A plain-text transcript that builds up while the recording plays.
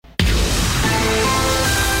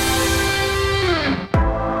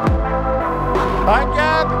I'm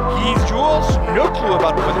Gab. He's Jules. No clue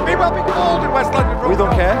about the weather. Maybe I'll be cold in West London. We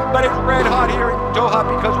don't care. But it's red hot here in Doha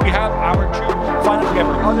because we have our two finals. We have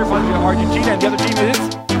our other finals in Argentina, and the other team is...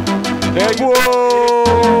 There you go.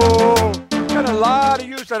 Got a lot of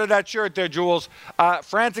use out of that shirt there, Jules.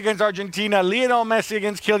 France against Argentina. Lionel Messi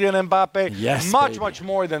against Kylian Mbappe. Yes, much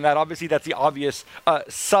more than that. Obviously, that's the obvious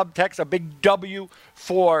subtext. A big W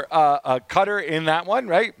for Qatar in that one,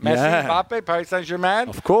 right? Messi, Mbappe, Paris Saint-Germain.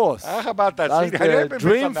 Of course. How about that? That's the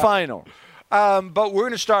dream final. But we're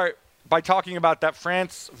going to start by talking about that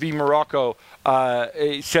France v. Morocco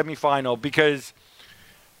semifinal because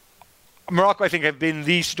Morocco, I think, have been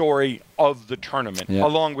the story of the tournament,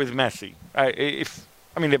 along with Messi. I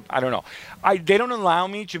don't know. They don't allow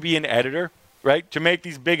me to be an editor, right, to make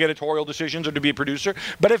these big editorial decisions or to be a producer.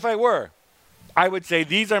 But if I were, I would say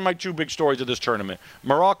these are my two big stories of this tournament.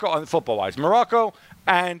 Morocco, football-wise, Morocco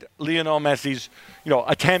and Lionel Messi's,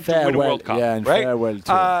 attempt to win a World Cup, and right? Farewell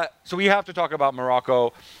too. So we have to talk about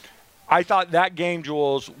Morocco. I thought that game,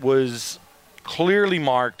 Jules, was clearly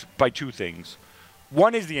marked by two things.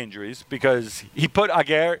 One is the injuries, because he put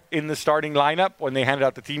Aguerd in the starting lineup when they handed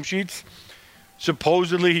out the team sheets.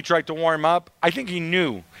 Supposedly, he tried to warm up. I think he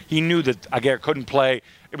knew that Aguerd couldn't play.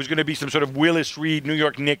 It was going to be some sort of Willis Reed, New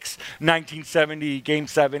York Knicks, 1970 Game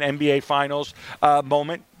 7 NBA Finals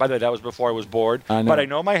moment. By the way, that was before I was bored. But I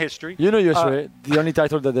know my history. You know your history. The only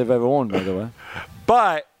title that they've ever won, by the way.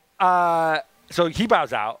 But, so he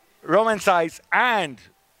bows out. Romain Saiz and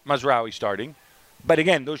Mazraoui starting. But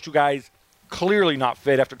again, those two guys clearly not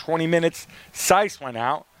fit. After 20 minutes, Saiz went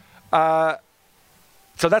out.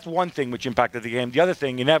 So that's one thing which impacted the game. The other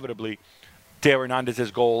thing, inevitably, Theo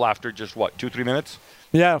Hernandez's goal after just, 2-3 minutes?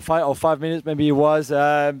 Yeah, 5 minutes maybe it was.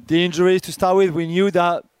 The injuries to start with, we knew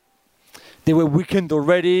that they were weakened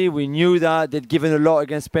already. We knew that they'd given a lot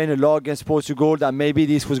against Spain, a lot against Portugal, that maybe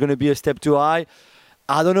this was going to be a step too high.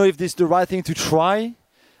 I don't know if this is the right thing to try,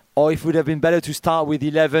 or if it would have been better to start with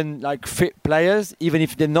 11 fit players, even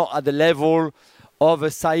if they're not at the level of a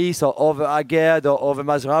Saiz or of a Aguerd or of a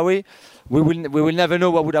Mazraoui. We will never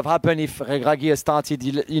know what would have happened if Regragui had started,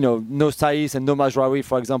 no Saiz and no Mazraoui,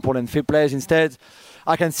 for example, and fit players instead.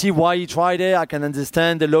 I can see why he tried it. I can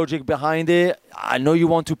understand the logic behind it. I know you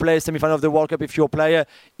want to play a semi-final of the World Cup if you're a player,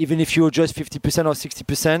 even if you're just 50% or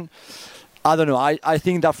 60%. I don't know. I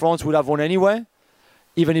think that France would have won anyway,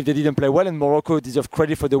 even if they didn't play well. And Morocco deserves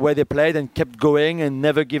credit for the way they played and kept going and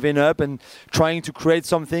never giving up and trying to create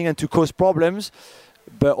something and to cause problems.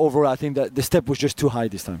 But overall, I think that the step was just too high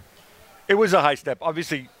this time. It was a high step.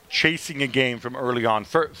 Obviously, chasing a game from early on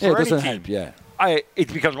for it any doesn't team, help.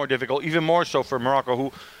 it becomes more difficult. Even more so for Morocco,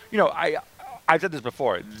 who, I've said this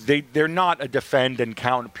before. They're not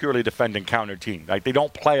a purely defend and counter team. Like, they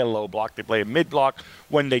don't play a low block. They play a mid block.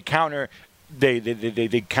 When they counter,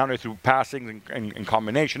 they counter through passing and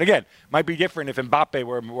combination. Again, might be different if Mbappe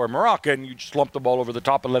were Moroccan. You just lump the ball over the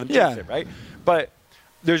top and let him chase it, right? But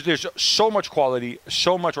there's so much quality,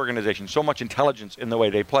 so much organization, so much intelligence in the way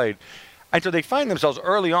they played. And so they find themselves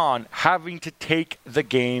early on having to take the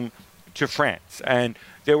game to France. And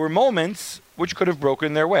there were moments which could have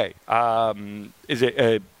broken their way. Is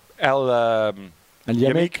it El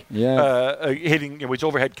Yamik? Hitting, it was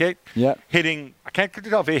overhead kick. Yeah. Hitting, I can't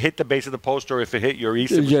tell if it hit the base of the post or if it hit Lloris.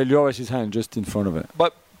 Yeah, Lloris' hand just in front of it.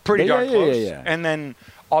 But pretty darn close. Yeah. And then,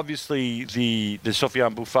 obviously, the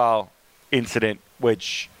Sofiane Boufal incident,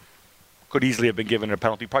 which could easily have been given a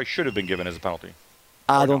penalty, probably should have been given as a penalty.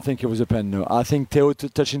 I don't think it was a pen, no. I think Theo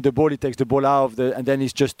touching the ball, he takes the ball out and then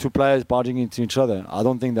it's just two players barging into each other. I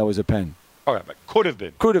don't think that was a pen. Okay, but could have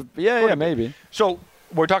been. Could have, maybe. So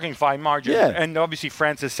we're talking fine margin, and obviously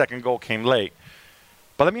France's second goal came late.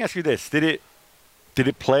 But let me ask you this: Did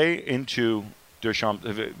it play into Deschamps?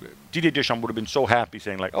 Didier Deschamps would have been so happy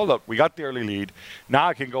saying, like, "Oh look, we got the early lead. Now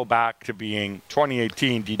I can go back to being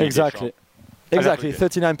 2018 Didier Deschamps." Exactly,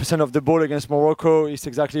 39% of the ball against Morocco is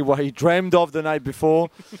exactly what he dreamed of the night before.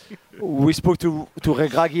 We spoke to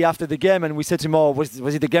Regragui after the game and we said to him, was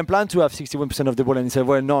it the game plan to have 61% of the ball? And he said,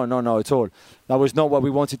 well, no, at all. That was not what we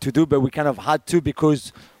wanted to do, but we kind of had to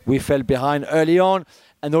because we fell behind early on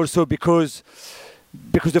and also because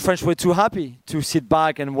the French were too happy to sit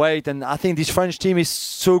back and wait. And I think this French team is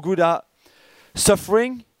so good at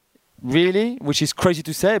suffering, really, which is crazy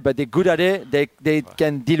to say, but they're good at it. They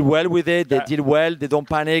can deal well with it. They deal well. They don't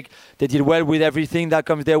panic. They deal well with everything that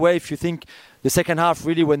comes their way. If you think the second half,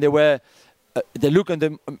 really, when they look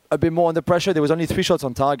a bit more under pressure, there was only 3 shots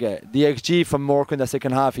on target. The XG from Morocco in the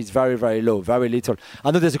second half is very, very low, very little. I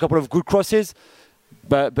know there's a couple of good crosses,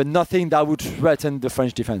 but nothing that would threaten the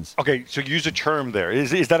French defense. Okay, so use a term there.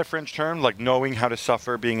 Is that a French term, like knowing how to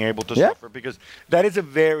suffer, being able to Yeah. suffer? Because that is a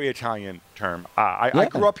very Italian term. I Yeah.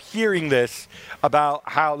 grew up hearing this about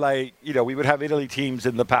how, like, we would have Italy teams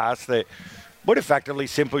in the past that would effectively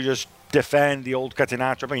simply just defend the old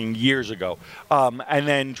catenaccio, years ago, and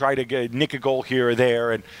then try to nick a goal here or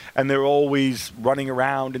there, and they're always running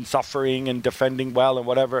around and suffering and defending well and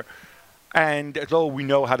whatever. And so we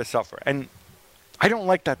know how to suffer. And I don't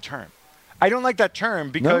like that term. I don't like that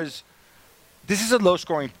term because this is a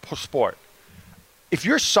low-scoring sport. If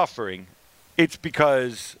you're suffering, it's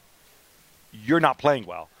because you're not playing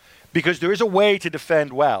well. Because there is a way to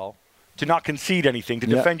defend well, to not concede anything, to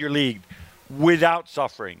defend your league without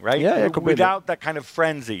suffering, right? Yeah, completely. Without that kind of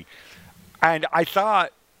frenzy. And I saw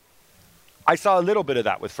a little bit of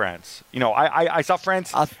that with France. I saw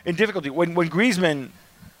France in difficulty. When Griezmann,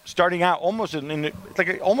 starting out almost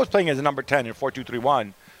almost playing as a number 10 in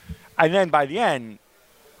 4-2-3-1, and then by the end,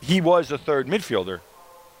 he was the third midfielder,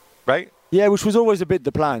 right? Yeah, which was always a bit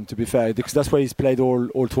the plan, to be fair, because that's why he's played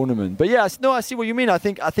all tournament. But yeah, no, I see what you mean. I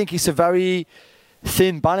think it's a very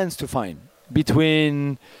thin balance to find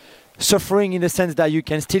between suffering in the sense that you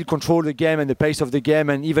can still control the game and the pace of the game,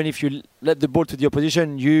 and even if you let the ball to the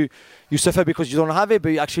opposition, you suffer because you don't have it, but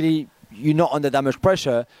you're not under that much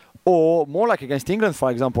pressure. Or more like against England,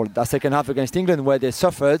 for example, that second half against England where they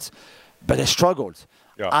suffered, but they struggled.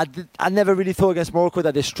 Yeah. I never really thought against Morocco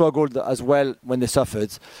that they struggled as well when they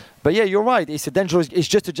suffered. But yeah, you're right. It's a dangerous.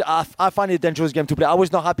 I find it a dangerous game to play. I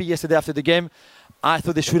was not happy yesterday after the game. I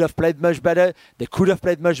thought they should have played much better. They could have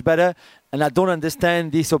played much better. And I don't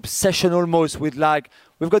understand this obsession almost with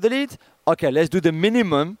we've got the lead. Okay, let's do the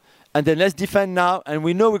minimum. And then let's defend now. And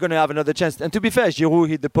we know we're going to have another chance. And to be fair, Giroud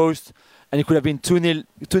hit the post. And it could have been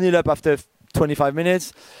 2-0 up after 25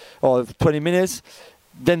 minutes or 20 minutes.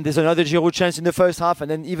 Then there's another Giroud chance in the first half. And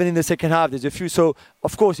then even in the second half, there's a few. So,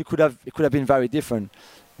 of course, it could have been very different.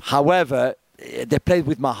 However, they played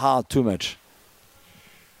with my heart too much.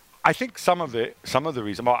 I think some of the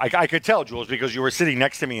reason, I could tell, Jules, because you were sitting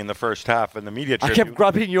next to me in the first half in the media tribune. I kept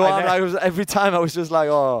grabbing your arm. Every time I was just like,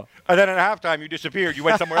 oh. And then at halftime, you disappeared. You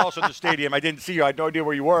went somewhere else in the stadium. I didn't see you. I had no idea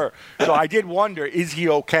where you were. So I did wonder, is he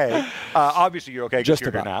okay? Obviously, you're okay because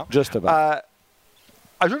you're here now. Just about.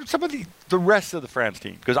 I heard some of the rest of the France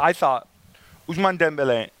team, because I thought Ousmane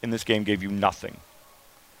Dembélé in this game gave you nothing.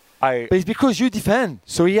 But it's because you defend.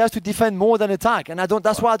 So he has to defend more than attack. And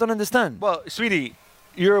that's why I don't understand. Well, sweetie,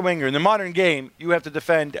 you're a winger. In the modern game, you have to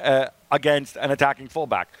defend against an attacking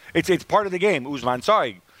fullback. It's part of the game, Ousmane.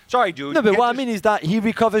 Sorry, dude. No, but what I mean is that he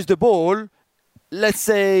recovers the ball, let's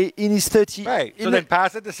say, in his 30... Right. So then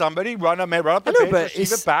pass it to somebody, run up the pitch,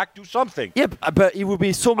 receive it back, do something. Yeah, but it would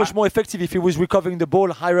be so much more effective if he was recovering the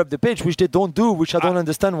ball higher up the pitch, which they don't do, which I don't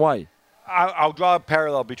understand why. I'll draw a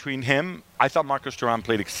parallel between him. I thought Marcus Thuram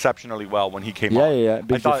played exceptionally well when he came on. Yeah,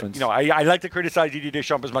 big difference. I like to criticize Didier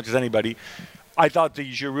Deschamps as much as anybody. I thought the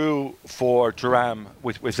Giroud for Thuram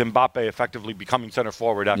with Mbappe effectively becoming center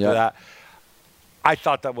forward after that, I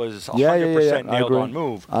thought that was 100% nailed on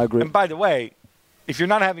move. I agree. And by the way, if you're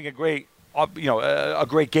not having a great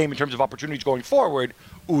game in terms of opportunities going forward,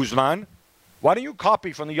 Ousmane, why don't you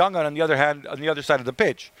copy from the young gun on the other side of the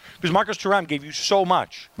pitch? Because Marcus Thuram gave you so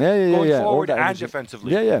much going forward and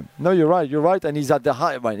defensively. Yeah. No, you're right. And he's at the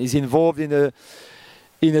high one. He's involved in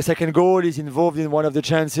the second goal. He's involved in one of the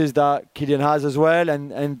chances that Kylian has as well.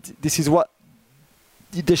 And this is what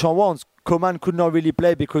Deschamps wants. Coman could not really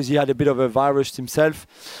play because he had a bit of a virus himself,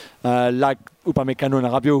 like Upamecano and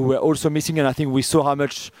Rabiot, who were also missing. And I think we saw how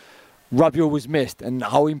much Rabiot was missed and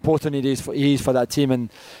how important he is for that team,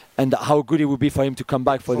 and how good it would be for him to come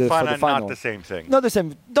back for the final. Not the same thing. Not the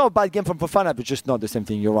same. No bad game from Fofana, but just not the same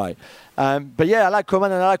thing. You're right. But yeah, I like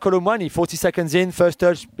Coman and I like Colomwani. 40 seconds in, first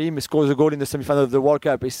touch, he scores a goal in the semi-final of the World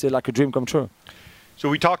Cup. It's like a dream come true. So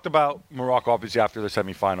we talked about Morocco, obviously, after the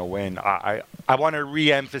semi-final win. I want to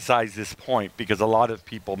re-emphasize this point because a lot of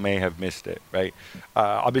people may have missed it, right?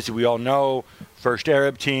 Obviously, we all know first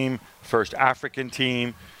Arab team, first African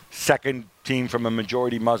team, second team from a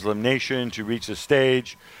majority Muslim nation to reach the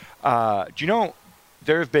stage. Do you know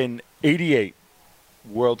there have been 88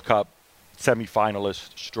 World Cup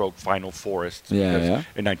semi-finalists stroke Final Fourists in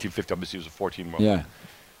 1950. Obviously, it was a 14 World Cup.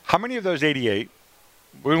 How many of those 88...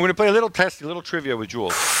 We're going to play a little test, a little trivia with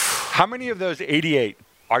Jules. How many of those 88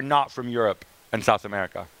 are not from Europe and South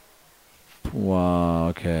America? Wow,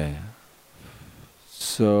 okay.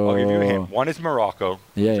 So... I'll give you a hint. One is Morocco.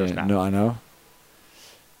 No, I know.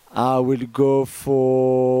 I will go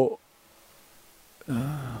for... All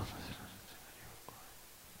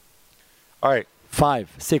right.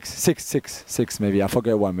 5, 6 maybe. I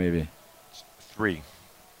forget one maybe. 3.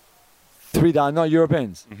 3 that are not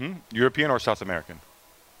Europeans. European or South American.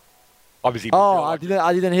 Obviously. Oh, Brazil,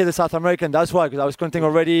 I didn't hear the South American. That's why, because I was counting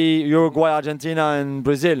already Uruguay, Argentina, and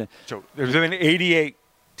Brazil. So there's been 88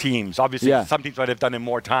 teams. Obviously, Yeah. some teams might have done it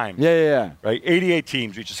more times. Yeah. Right? 88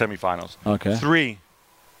 teams reach the semifinals. Okay. 3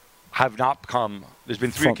 have not come. There's been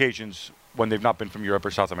 3 From- occasions when they've not been from Europe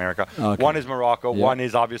or South America. Okay. One is Morocco. Yeah. One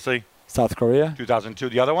is obviously South Korea. 2002.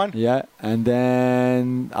 The other one? Yeah, and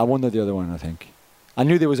then I won the other one, I think. I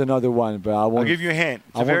knew there was another one, but I I'll won. give you a hint.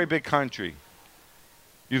 It's I a very won't- big country.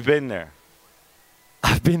 You've been there.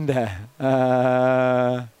 I've been there.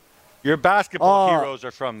 Your basketball Oh. heroes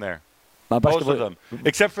are from there. My Most basketball- of them.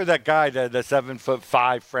 Except for that guy, the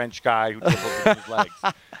 7'5" French guy who dribbles with his legs.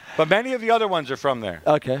 But many of the other ones are from there.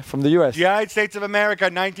 Okay, from the US. The United States of America,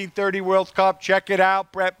 1930 World Cup. Check it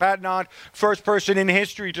out. Brett Patnod, first person in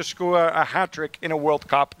history to score a hat trick in a World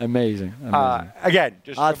Cup. Amazing. Again,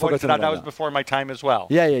 just I'd to point forgotten that, about that was that. before my time as well.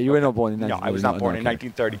 Yeah, you were not born in No, 1930. I was not born in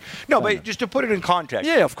 1930. No, Fair but enough. just to put it in context.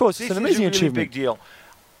 Yeah, of course. This It's an is amazing a really achievement. big deal.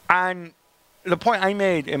 And the point I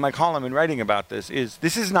made in my column in writing about this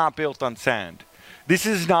is not built on sand. This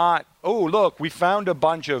is not, oh, look, we found a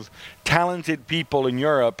bunch of talented people in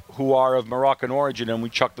Europe who are of Moroccan origin and we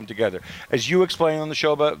chucked them together. As you explained on the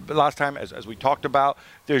show last time, as we talked about,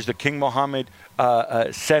 there's the King Mohammed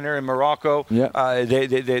Center in Morocco. Yeah.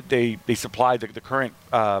 They supply the current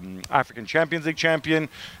African Champions League champion,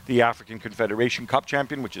 the African Confederation Cup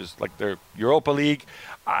champion, which is like their Europa League.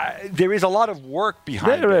 There is a lot of work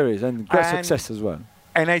behind There it. is, and great success as well.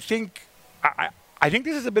 And I think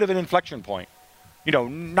this is a bit of an inflection point. You know,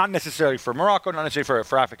 not necessarily for Morocco, not necessarily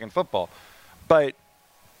for African football, but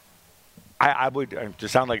I would to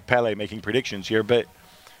sound like Pele making predictions here, but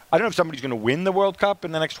I don't know if somebody's going to win the World Cup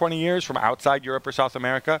in the next 20 years from outside Europe or South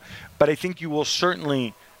America, but I think you will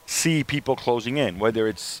certainly see people closing in, whether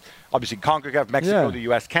it's obviously CONCACAF, Mexico, Yeah. the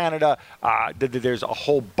U.S., Canada. There's a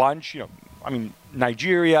whole bunch. You know, I mean,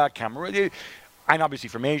 Nigeria, Cameroon, and obviously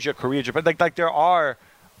from Asia, Korea, Japan. Like there are.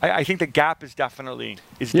 I think the gap is definitely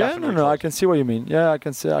No, I closing. can see what you mean. Yeah, I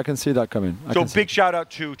can see that coming. So big shout out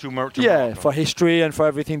to Yeah, Morocco. for history and for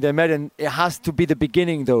everything they made, and it has to be the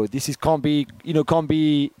beginning though. This can't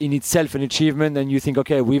be in itself an achievement, and you think,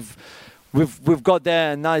 okay, we've got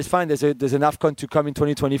there, and now it's fine. There's an AFCON to come in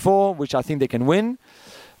 2024, which I think they can win.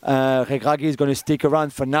 Regragui is going to stick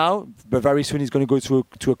around for now, but very soon he's going to go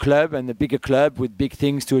to a club, and a bigger club with big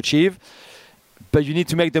things to achieve. But you need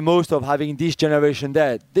to make the most of having this generation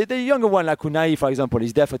there. The younger one, like Unai, for example,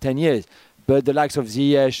 is there for 10 years. But the likes of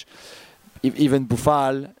Ziyech, even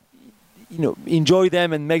Boufal, enjoy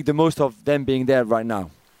them and make the most of them being there right now.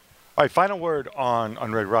 All right, final word on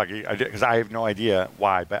Regragui, because I have no idea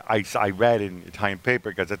why, but I read in Italian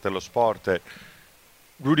paper, Gazzetta dello Sport, that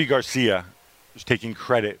Rudy Garcia was taking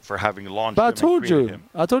credit for having launched But him and created him.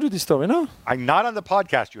 I told you this story, no? I'm not on the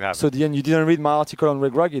podcast, you haven't. So then you didn't read my article on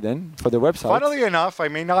Regragui then for the website? Funnily enough, I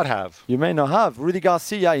may not have. You may not have. Rudy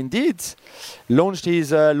Garcia, indeed, launched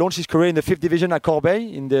his career in the 5th division at Corbeil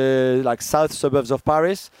in the south suburbs of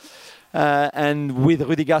Paris, and with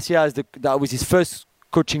Rudy Garcia that was his first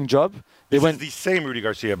coaching job. This is the same Rudy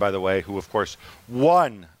Garcia, by the way, who of course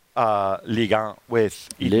won Ligue 1 with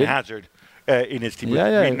Eden Lille. Hazard in his team. Yeah,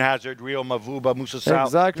 with yeah. Eden Hazard, Rio Mavuba, Moussa Sow.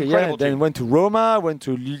 Exactly, yeah. Incredible Then team. went to Roma, went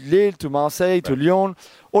to Lille, to Marseille, to Lyon,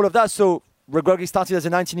 all of that. So Regragui started as a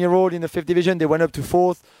 19-year-old in the 5th division. They went up to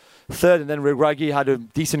 4th, 3rd, and then Regragui had a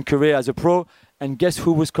decent career as a pro. And guess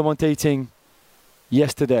who was commentating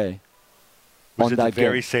yesterday Was on it the that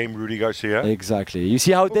very game? same Rudy Garcia? Exactly. You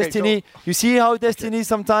see how Okay, destiny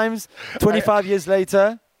sometimes, 25 years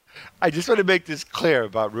later. I just want to make this clear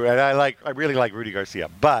about Rudy. And I really like Rudy Garcia,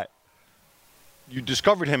 but you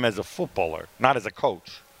discovered him as a footballer, not as a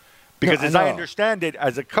coach. Because No, I as I know. understand it,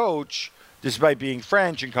 as a coach, despite being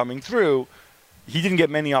French and coming through, he didn't get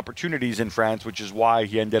many opportunities in France, which is why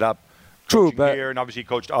he ended up True, coaching but here, and obviously he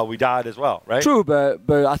coached Al Wydad as well, right? True, but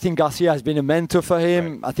I think Garcia has been a mentor for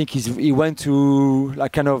him. Right. I think he went to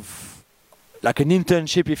like an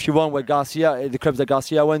internship, if you want, where the clubs that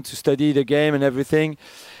Garcia went to study the game and everything.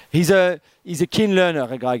 He's a keen learner,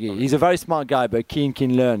 Regragui. He's a very smart guy, but keen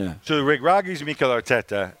learner. So Regragui's Mikel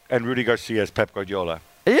Arteta and Rudy Garcia's Pep Guardiola.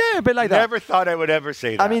 Yeah, a bit like that. Never thought I would ever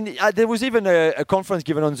say that. I mean, there was even a conference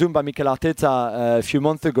given on Zoom by Mikel Arteta a few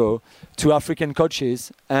months ago to African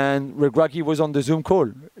coaches, and Regragui was on the Zoom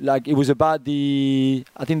call. Like, it was about the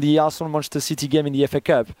Arsenal-Manchester City game in the FA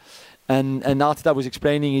Cup, and Arteta was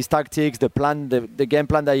explaining his tactics, the plan, the game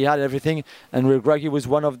plan that he had, everything, and Regragui was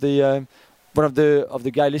one of the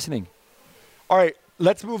guy listening. All right,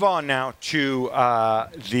 let's move on now to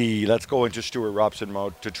let's go into Stuart Robson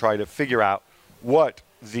mode to try to figure out what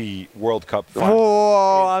the World Cup final.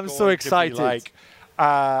 Oh, is I'm so going to be excited. Like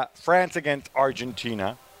France against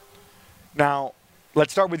Argentina. Now,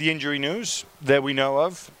 let's start with the injury news that we know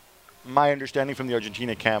of. My understanding from the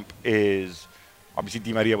Argentina camp is, obviously,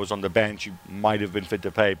 Di Maria was on the bench. He might have been fit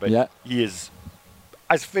to play, but Yeah. he is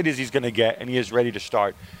as fit as he's going to get, and he is ready to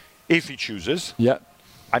start if he chooses. Yeah.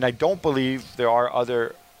 And I don't believe there are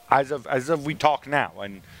other, as of we talk now,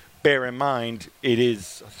 and bear in mind it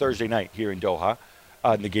is Thursday night here in Doha,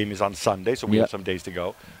 and the game is on Sunday, so we have some days to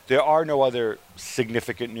go. There are no other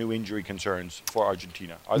significant new injury concerns for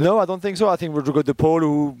Argentina, are there? No, I don't think so. I think Rodrigo De Paul,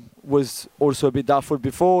 who was also a bit doubtful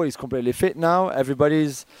before, is completely fit now.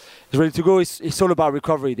 Everybody's ready to go. It's all about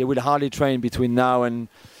recovery. They will hardly train between now and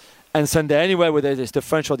Sunday anyway, whether it's the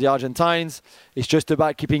French or the Argentines. It's just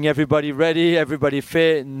about keeping everybody ready, everybody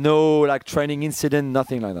fit, no like training incident,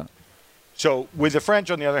 nothing like that. So with the French,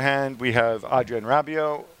 on the other hand, we have Adrien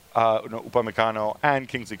Rabiot, Upamecano, and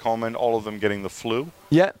Kingsley Coman, all of them getting the flu.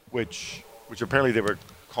 Yeah. Which apparently they were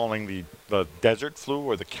calling the desert flu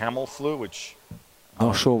or the camel flu, which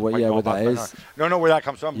Not sure what that is. Don't know where that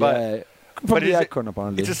comes from, but from the it's, aircon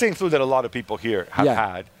apparently. it's the same flu that a lot of people here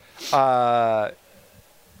have had.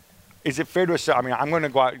 Is it fair to say? I mean, I'm going to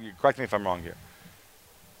go out. Correct me if I'm wrong here.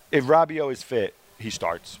 If Rabiot is fit, he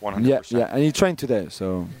starts 100%. Yeah, and he trained today,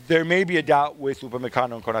 so There may be a doubt with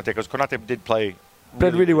Upamecano and Konate because Konate did play.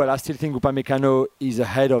 played really well. I still think Upamecano is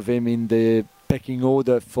ahead of him in the pecking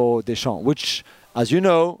order for Deschamps, which, as you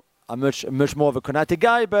know, I'm much more of a Konate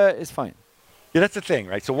guy, but it's fine. Yeah, that's the thing,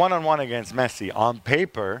 right? So one-on-one against Messi, on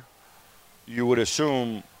paper, you would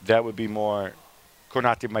assume that would be more.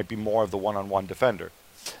 Konate might be more of the one-on-one defender.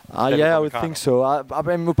 Yeah, I would think so. I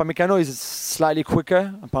mean, Upamecano is slightly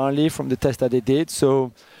quicker, apparently, from the test that they did.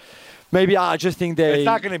 So maybe I just think they. It's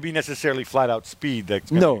not going to be necessarily flat-out speed. That's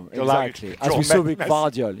No, exactly. As we saw with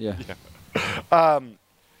Guardiola,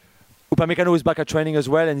 Upamecano is back at training as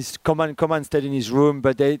well, and his Coman stayed in his room.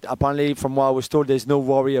 But they apparently, from what I was told, there's no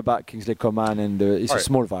worry about Kingsley Coman, and it's a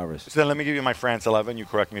small virus. So then let me give you my France 11. You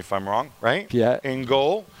correct me if I'm wrong, right? Yeah. In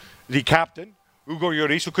goal, the captain, Hugo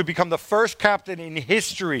Lloris, who could become the first captain in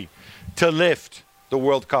history to lift the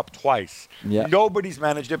World Cup twice. Yeah. Nobody's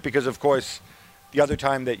managed it because, of course, the other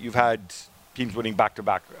time that you've had teams winning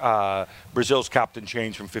back-to-back, Brazil's captain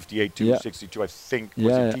changed from 58 to 62, I think.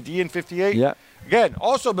 Was it TD in 58? Yeah. Again,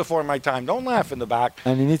 also before my time. Don't laugh in the back.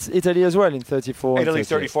 And in Italy as well, in 34 Italy, and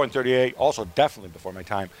 34 and 38, also definitely before my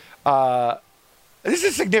time. This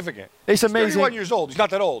is significant. It's amazing. He's 31 years old. He's not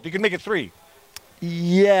that old. He can make it 3.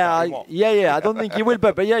 Yeah, No, he won't. I don't think he will,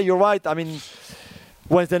 but yeah, you're right. I mean,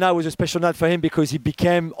 Wednesday night was a special night for him because he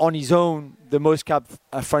became on his own the most capped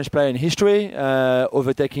French player in history,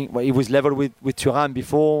 overtaking. Well, he was level with Thuram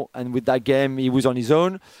before, and with that game, he was on his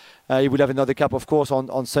own. He will have another cap, of course,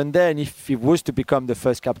 on Sunday, and if he was to become the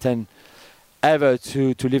first captain ever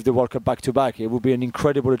to lift the World Cup back-to-back, it would be an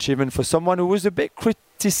incredible achievement for someone who was a bit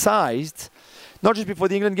criticised, not just before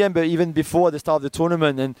the England game, but even before the start of the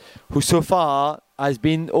tournament, and who so far has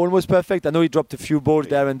been almost perfect. I know he dropped a few balls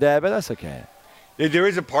there and there, but that's okay. There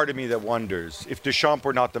is a part of me that wonders if Deschamps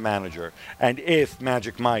were not the manager and if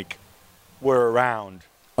Magic Mike were around.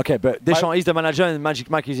 Okay, but Deschamps is the manager and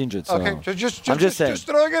Magic Mike is injured. So Okay, I'm just saying. Just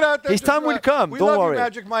throwing it out there. His time will come. We Don't love worry. you,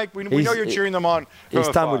 Magic Mike. We know you're cheering them on. His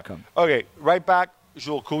from time afar. will come. Okay, right back,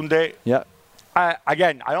 Jules Koundé. Yeah.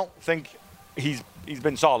 Again, I don't think he's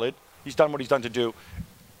been solid. He's done what he's done to do.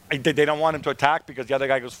 They don't want him to attack because the other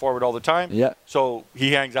guy goes forward all the time. Yeah. So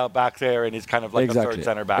he hangs out back there and is kind of like a third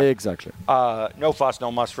center back. Exactly. No fuss,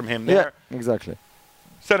 no muss from him there. Yeah, exactly.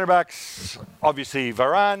 Center backs, obviously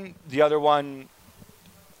Varane. The other one,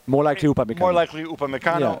 more likely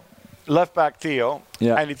Upamecano. Yeah. Left back Theo.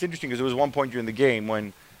 Yeah. And it's interesting because there was one point during the game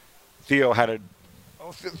when Theo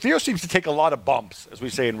Theo seems to take a lot of bumps, as we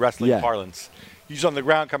say in wrestling parlance. He's on the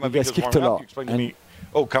ground. Camavinga's warming up. You explained to me,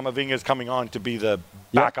 Camavinga's coming on to be the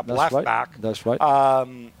backup left back. That's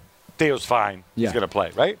right. Theo's fine. Yeah. He's going to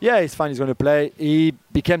play, right? Yeah, he's fine. He's going to play. He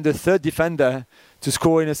became the third defender to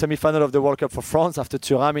score in a semi-final of the World Cup for France after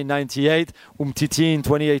Thuram in '98, Umtiti in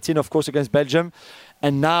 2018, of course, against Belgium.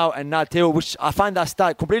 And now Theo, which I find that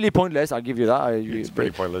stat completely pointless. I'll give you that. It's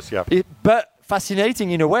pretty pointless, yeah. But fascinating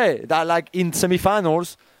in a way that, like, in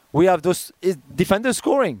semi-finals, we have those defenders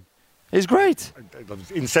scoring. It's great.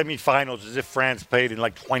 In semi-finals, as if France played in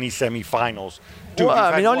like 20 semi-finals. Dude, well,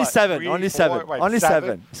 I mean, only seven. Only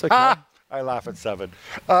seven. It's okay. I laugh at 7.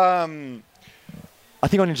 I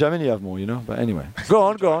think only Germany have more, But anyway, go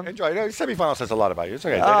on. Enjoy. Semi-finals says a lot about you. It's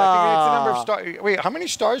okay. I think it's a number of stars. Wait, how many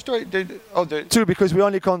stars do I? 2 because we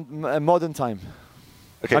only count modern time.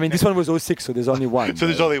 Okay. I mean, this one was 06, so there's only one. So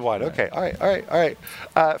there's only one. Okay. All right.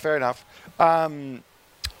 Fair enough.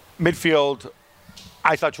 midfield,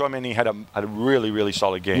 I thought Chouameni had a really, really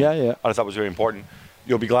solid game. Yeah. I thought it was very important.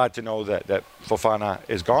 You'll be glad to know that Fofana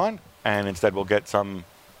is gone, and instead we'll get some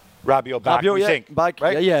Rabiot back, we think. Back,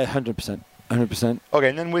 right? Yeah, 100%. 100%. Okay,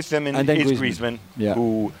 and then with them is Griezmann,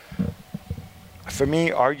 who, for me,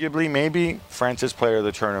 arguably, maybe France's player of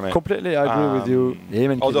the tournament. Completely, I agree with you.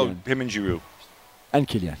 Him and although Kylian. him and Giroud. And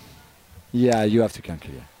Kylian. Yeah, you have to count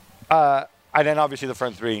Kylian. And then obviously the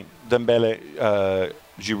front three, Dembele,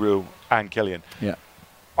 Giroud, and Kylian. Yeah.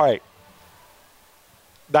 All right.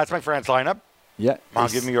 That's my France lineup. Yeah. Now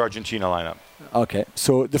give me your Argentina lineup. Okay.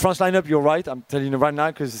 So the France lineup, you're right. I'm telling you right now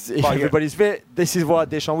because if everybody's fit, this is what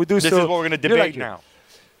Deschamps would do. This is what we're going to debate now.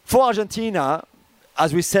 For Argentina,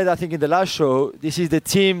 as we said, I think in the last show, this is the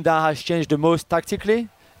team that has changed the most tactically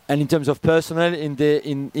and in terms of personnel in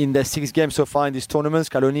the 6 games so far in this tournament.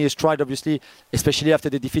 Scaloni has tried, obviously, especially after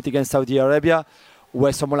the defeat against Saudi Arabia,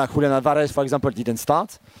 where someone like Julian Alvarez, for example, didn't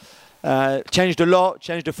start. Changed a lot,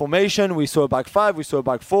 changed the formation. We saw a back 5, we saw a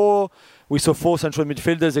back 4. We saw 4 central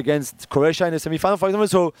midfielders against Croatia in the semi-final, for example.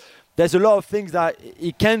 So there's a lot of things that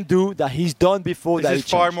he can do that he's done before. This is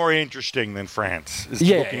far more interesting than France.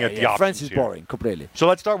 Looking at the options France is here. boring completely. So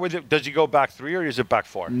let's start with it. Does he go back 3 or is it back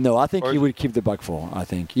 4? No, I think he will keep the back 4. I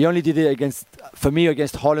think he only did it against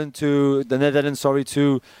Holland to the Netherlands.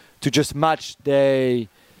 to just match the.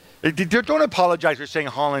 Don't apologize for saying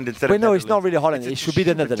Holland instead of Netherlands. No, it's not really Holland. It should be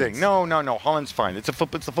the Netherlands. No. Holland's fine. It's the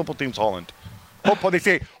football team's Holland. They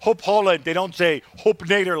say Hope Holland. They don't say Hope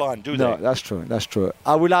Nederland, do they? No, that's true.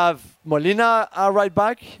 I will have Molina right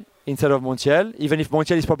back instead of Montiel. Even if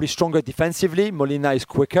Montiel is probably stronger defensively, Molina is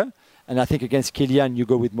quicker. And I think against Kylian, you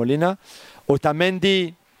go with Molina.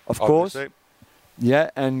 Otamendi, of course. Yeah,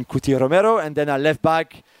 and Cuti Romero. And then our left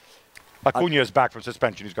back. Acuna is back from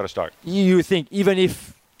suspension. He's got to start. You think, even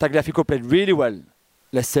if Tagliafico played really well,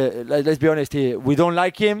 let's be honest here, we don't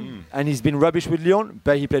like him, and he's been rubbish with Lyon,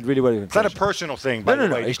 but he played really well. It's not a personal thing, by the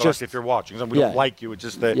way. It's just if you're watching. We don't like you. It's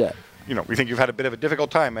just that we think you've had a bit of a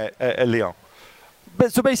difficult time at Lyon.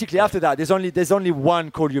 But so basically, after that, there's only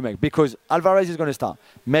one call you make because Alvarez is going to start,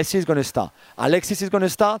 Messi is going to start, Alexis is going to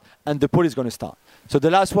start, and De Paul is going to start. So the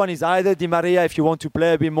last one is either Di Maria if you want to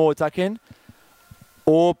play a bit more attacking,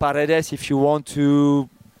 or Paredes if you want to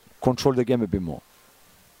control the game a bit more.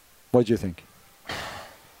 What do you think?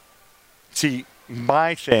 See,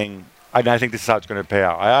 my thing, and I think this is how it's going to pay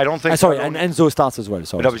out. I don't think. Sorry, and Enzo starts as well.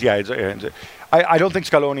 Sorry. I don't think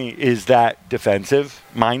Scaloni is that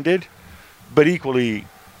defensive-minded, but equally,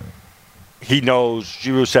 he knows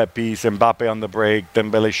Giroud set piece, Mbappe on the break,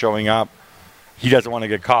 Dembele showing up. He doesn't want to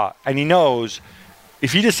get caught, and he knows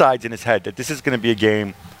if he decides in his head that this is going to be a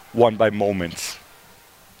game won by moments,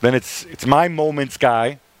 then it's my moments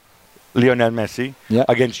guy. Lionel Messi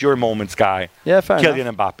against your moments guy,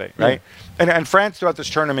 Kylian Mbappe, right? Yeah. And France throughout this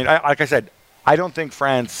tournament, like I said, I don't think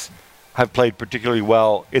France have played particularly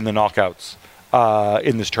well in the knockouts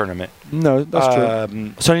in this tournament. No, that's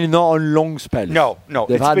true. Certainly not on long spells. No.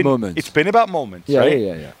 They've had moments. It's been about moments, right?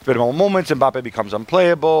 Yeah. It's been about moments. Mbappe becomes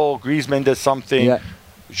unplayable. Griezmann does something. Yeah.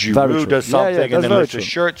 Giroud does something, and then lifts his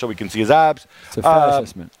shirt so we can see his abs. It's a fair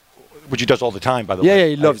assessment. Which he does all the time, by the way. Yeah,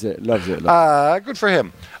 he loves it. Good for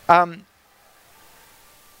him.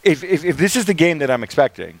 If this is the game that I'm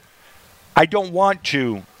expecting, I don't want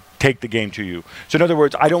to take the game to you. So in other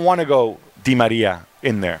words, I don't want to go Di Maria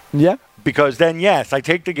in there. Yeah. Because then, yes, I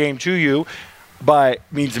take the game to you, but it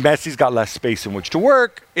means Messi's got less space in which to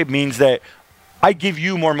work. It means that I give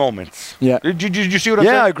you more moments. Yeah. Did you see what I'm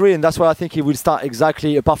saying? Yeah, I agree. And that's why I think he will start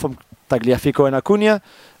exactly, apart from Tagliafico and Acuna,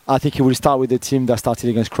 I think he will start with the team that started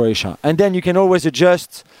against Croatia. And then you can always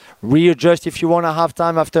readjust if you want to have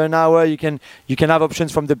time after an hour. You can have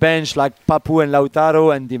options from the bench like Papu and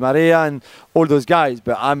Lautaro and Di Maria and all those guys.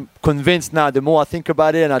 But I'm convinced now, the more I think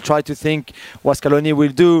about it and I try to think what Scaloni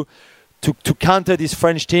will do to counter this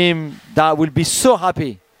French team that will be so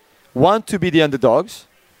happy, one, to be the underdogs,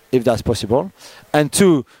 if that's possible, and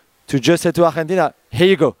two, to just say to Argentina, here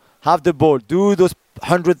you go, have the ball, do those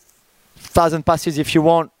 100,000 passes if you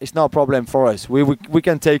want. It's no problem for us. We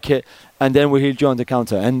can take it, and then we hit you on the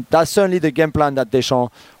counter. And that's certainly the game plan that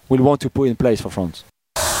Deschamps will want to put in place for France.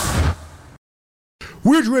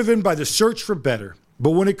 We're driven by the search for better.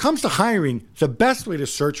 But when it comes to hiring, the best way to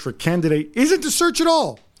search for a candidate isn't to search at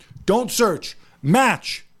all. Don't search.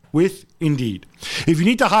 Match with Indeed. If you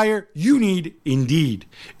need to hire, you need Indeed.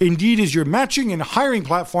 Indeed is your matching and hiring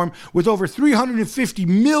platform with over 350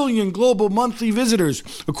 million global monthly visitors,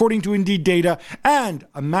 according to Indeed data, and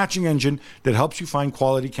a matching engine that helps you find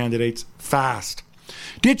quality candidates fast.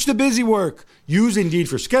 Ditch the busy work. Use Indeed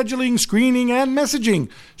for scheduling, screening, and messaging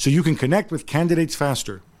so you can connect with candidates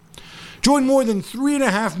faster. Join more than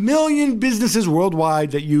 3.5 million businesses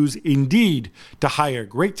worldwide that use Indeed to hire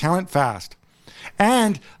great talent fast.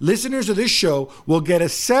 And listeners of this show will get a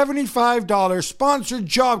 $75 sponsored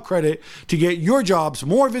job credit to get your jobs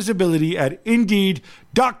more visibility at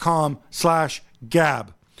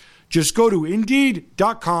Indeed.com/Gab. Just go to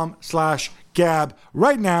Indeed.com/Gab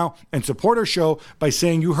right now and support our show by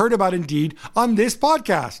saying you heard about Indeed on this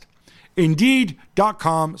podcast.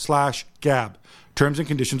 Indeed.com/Gab. Terms and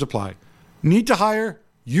conditions apply. Need to hire?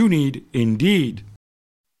 You need Indeed.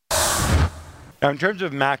 Now, in terms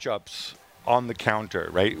of matchups on the counter,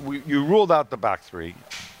 right? You ruled out the back three.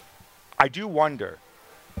 I do wonder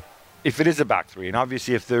if it is a back three, and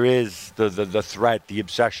obviously if there is the threat, the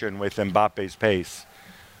obsession with Mbappe's pace.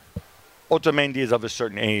 Otamendi is of a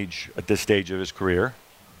certain age at this stage of his career.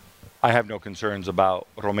 I have no concerns about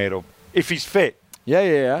Romero if he's fit.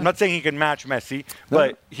 Yeah. I'm not saying he can match Messi,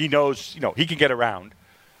 but he knows, he can get around.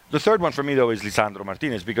 The third one for me, though, is Lisandro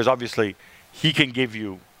Martinez, because obviously he can give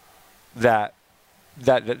you that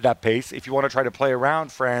pace. If you want to try to play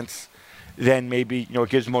around France, then maybe it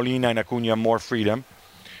gives Molina and Acuna more freedom.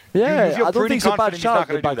 Yeah, you I don't think it's a bad shout.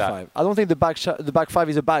 The back five. I don't think the back five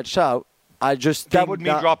is a bad shout. I just think that would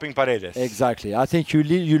mean dropping Paredes. Exactly. I think you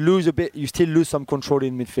lose a bit. You still lose some control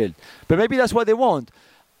in midfield, but maybe that's what they want.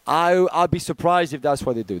 I'll be surprised if that's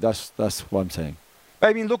what they do. That's what I'm saying.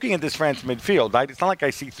 I mean, looking at this France midfield, it's not like I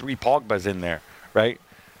see three Pogbas in there, right?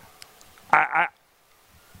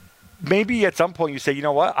 Maybe at some point you say, you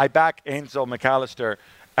know what? I back Enzo, McAllister,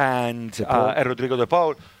 and Rodrigo de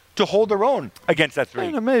Paul to hold their own against that three.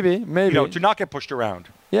 Yeah, maybe. To not get pushed around.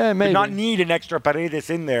 Yeah, maybe. To not need an extra Paredes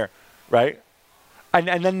in there, right?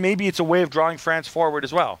 And then maybe it's a way of drawing France forward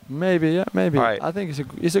as well. Maybe. All right. I think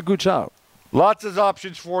it's a good shout. Lots of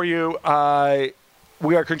options for you.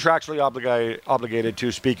 We are contractually obligated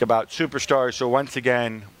to speak about superstars. So once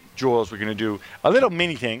again, Jules, we're going to do a little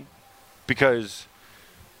mini thing because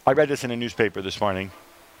I read this in a newspaper this morning.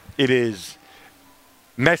 It is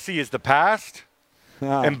Messi is the past,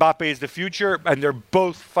 Mbappe is the future, and they're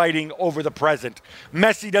both fighting over the present.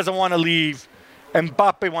 Messi doesn't want to leave.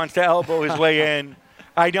 Mbappe wants to elbow his way in.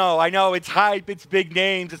 I know. It's hype. It's big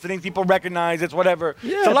names. It's the things people recognize. It's whatever.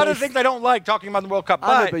 Yeah, it's a lot of things I don't like talking about the World Cup.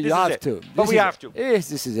 But you have to. But we have to. Yes,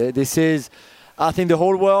 this is it. This is, I think, the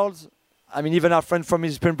whole world. I mean, even our friend from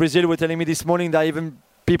Brazil were telling me this morning that even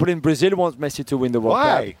people in Brazil want Messi to win the World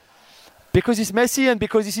Cup. Why? Because it's Messi and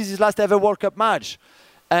because this is his last ever World Cup match.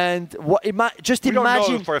 And just we imagine.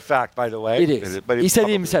 Don't know for a fact, by the way. It is. He said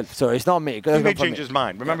it himself, so it's not me. He may change his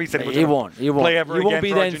mind. Remember, he said he won't. Play ever he won't again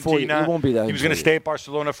be for there Argentina. He won't be there. He was going to stay at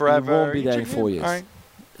Barcelona forever. He won't be there in 4 years. All right.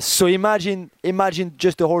 So imagine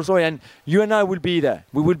just the whole story, and you and I will be there.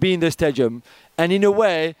 We will be in the stadium, and in a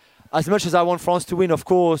way, as much as I want France to win, of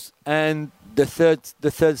course, and the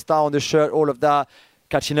third star on the shirt, all of that,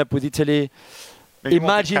 catching up with Italy.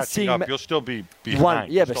 Imagine seeing up. You'll still be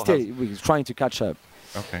behind. But still, we're trying to catch up.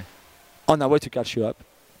 Okay. On our way to catch you up.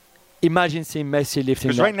 Imagine seeing Messi lifting.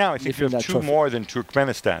 Because right now, I think you have two more than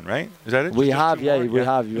Turkmenistan, right? Is that it? We have.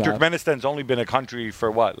 Turkmenistan's only been a country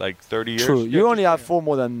for what, like 30 years? True. You only have 4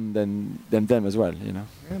 more than them as well, Yeah,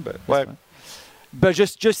 but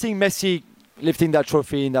just seeing Messi lifting that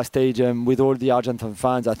trophy in that stadium with all the Argentine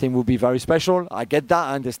fans, I think will be very special. I get that.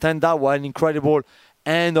 I understand that. What an incredible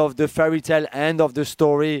end of the fairy tale, end of the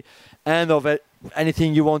story, end of it.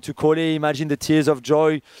 Anything you want to call it. Imagine the tears of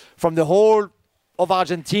joy from the whole of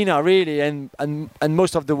Argentina, really, and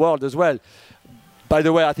most of the world as well. By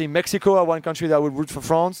the way, I think Mexico are one country that would root for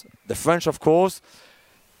France, the French, of course,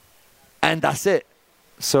 and that's it.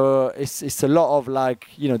 So it's a lot of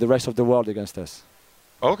the rest of the world against us.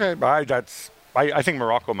 Okay, I think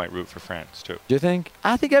Morocco might root for France too. Do you think?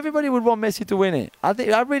 I think everybody would want Messi to win it. I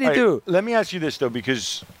really do. Let me ask you this though,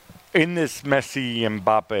 because in this Messi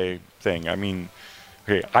Mbappe thing, I mean,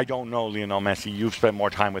 okay, I don't know Lionel Messi. You've spent more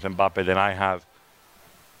time with Mbappe than I have.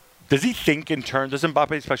 Does he think in terms? Does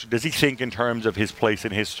Mbappe especially? Does he think in terms of his place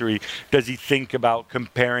in history? Does he think about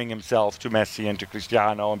comparing himself to Messi and to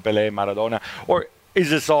Cristiano and Pelé, Maradona, or is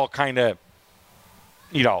this all kind of,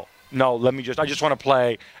 no? I just want to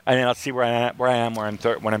play, and then I'll see where I am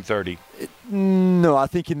when I'm 30. No, I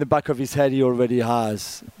think in the back of his head he already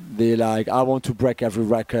has I want to break every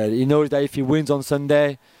record. He knows that if he wins on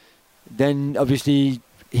Sunday, then obviously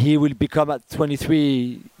he will become at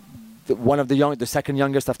 23 the second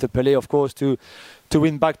youngest after Pelé, of course, to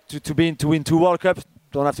win 2 World Cups.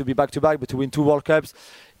 Don't have to be back to back, but to win 2 World Cups.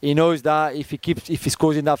 He knows that if he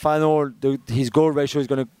scores in that final, his goal ratio is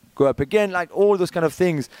going to go up again. All those kind of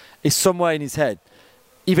things is somewhere in his head.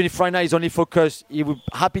 Even if right now he's only focused, he would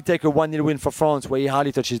happy take a 1-0 win for France where he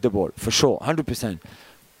hardly touches the ball, for sure, 100%.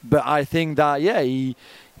 But I think that,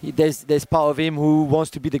 there's part of him who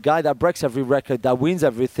wants to be the guy that breaks every record, that wins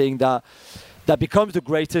everything, that becomes the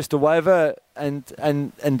greatest or whatever. And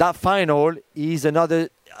that final is another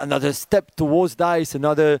step towards that. It's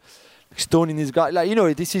another stone in his guy.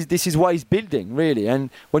 This is what he's building, really. And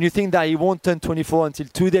when you think that he won't turn 24 until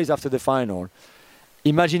 2 days after the final,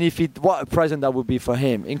 imagine what a present that would be for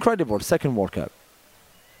him. Incredible, second World Cup.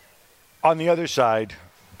 On the other side,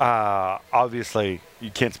 obviously, you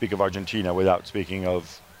can't speak of Argentina without speaking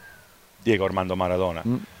of Diego Armando Maradona.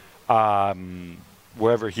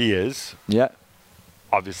 Wherever he is,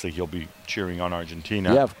 obviously he'll be cheering on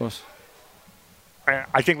Argentina. Yeah, of course.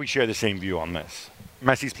 I think we share the same view on this.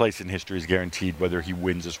 Messi's place in history is guaranteed whether he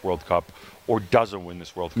wins this World Cup or doesn't win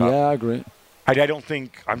this World Cup. Yeah, I agree. I don't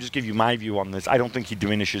think, I'm just giving you my view on this, I don't think he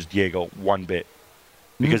diminishes Diego one bit.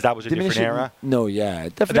 Because that was a different era. No,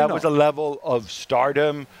 definitely that was a level of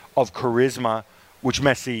stardom, of charisma, which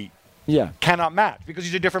Messi cannot match because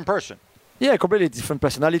he's a different person. Yeah, completely different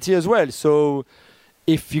personality as well. So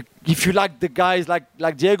if you like the guys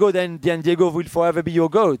like Diego, then Diego will forever be your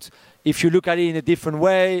GOAT. If you look at it in a different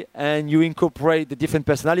way and you incorporate the different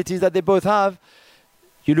personalities that they both have,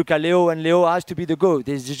 you look at Leo, and Leo has to be the GOAT.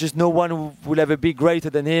 There's just no one who will ever be greater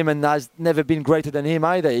than him, and has never been greater than him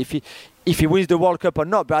either, if he wins the World Cup or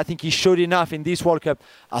not. But I think he showed enough in this World Cup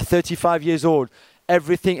at 35 years old.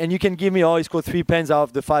 Everything, and you can give me, he scored 3 pens out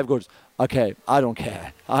of the 5 goals. Okay, I don't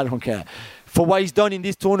care. For what he's done in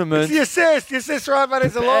this tournament. It's the assist for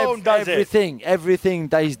Alvarez alone does everything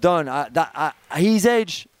that he's done. At his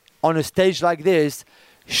age, on a stage like this,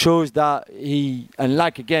 shows that he,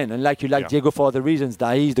 unlike you like Diego for other reasons,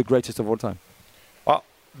 that he's the greatest of all time. Well,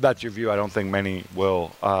 that's your view. I don't think many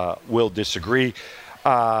will disagree.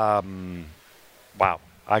 Wow,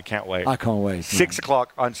 I can't wait. 6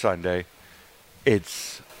 o'clock on Sunday.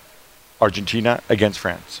 It's Argentina against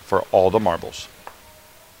France for all the marbles.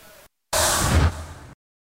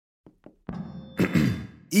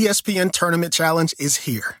 ESPN Tournament Challenge is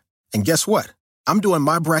here. And guess what? I'm doing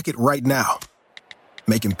my bracket right now.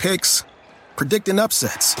 Making picks, predicting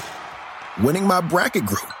upsets, winning my bracket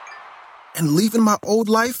group, and leaving my old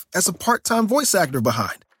life as a part-time voice actor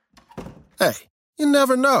behind. Hey, you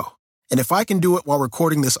never know. And if I can do it while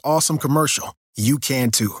recording this awesome commercial, you can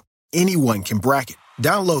too. Anyone can bracket.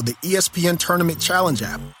 Download the ESPN Tournament Challenge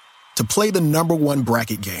app to play the #1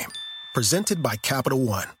 bracket game. Presented by Capital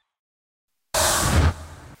One.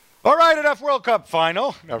 All right, enough World Cup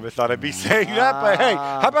final. Never thought I'd be saying that, but hey,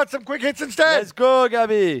 how about some quick hits instead? Let's go,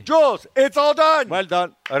 Gabi. Jules, it's all done. Well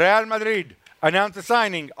done. Real Madrid announced the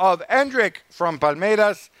signing of Endrick from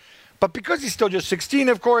Palmeiras, but because he's still just 16,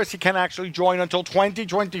 of course, he can't actually join until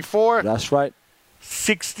 2024. That's right.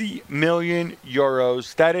 60 million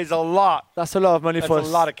euros. That is a lot. That's a lot of money. That's a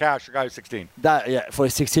lot of cash for a guy who's 16. For a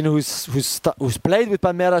 16 who's played with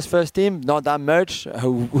Palmeiras first team, not that much,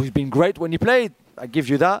 who's been great when he played. I give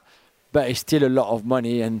you that, but it's still a lot of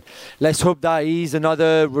money. And let's hope that he's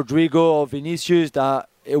another Rodrigo or Vinicius, that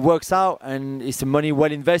it works out and it's the money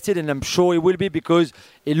well invested. And I'm sure it will be, because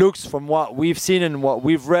it looks, from what we've seen and what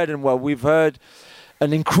we've read and what we've heard,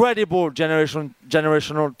 an incredible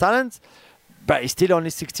generational talent. But he's still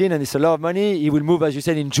only 16 and it's a lot of money. He will move, as you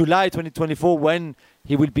said, in July 2024 when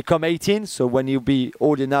he will become 18. So when he'll be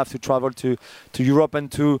old enough to travel to Europe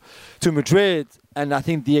and to Madrid. And I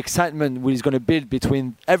think the excitement he's going to build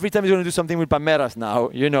between, every time he's going to do something with Palmeiras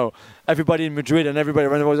now, everybody in Madrid and everybody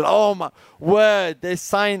around the world, oh my word, they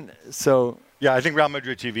signed. So yeah, I think Real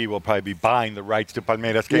Madrid TV will probably be buying the rights to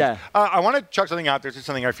Palmeiras games. Yeah. I want to chuck something out there. This is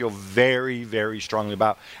something I feel very, very strongly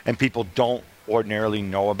about, and people don't ordinarily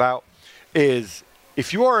know about, is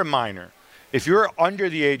if you are a minor, if you're under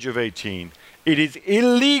the age of 18, it is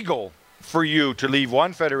illegal for you to leave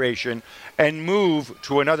one federation and move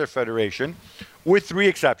to another federation, with 3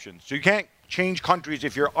 exceptions. So you can't change countries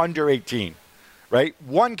if you're under 18, right?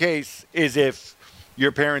 One case is if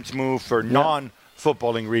your parents move for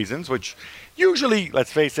non-footballing reasons, which usually,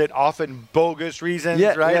 let's face it, often bogus reasons,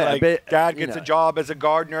 right? Yeah, like dad gets a job as a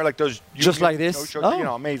gardener, like those. Just like this?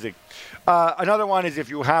 Amazing. Another one is if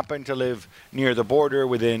you happen to live near the border,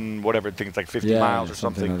 within whatever, things like 50 miles or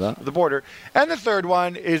something like of the border. And the third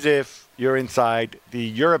one is if you're inside the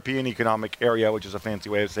European Economic Area, which is a fancy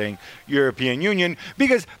way of saying European Union,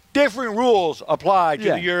 because different rules apply to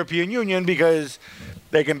the European Union, because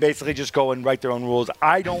they can basically just go and write their own rules.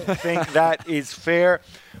 I don't think that is fair.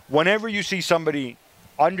 Whenever you see somebody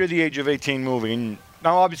under the age of 18 moving,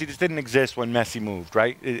 now obviously this didn't exist when Messi moved,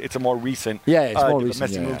 right? It's a more recent. Yeah, it's more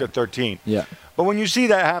recent. Messi moved at 13. Yeah. But when you see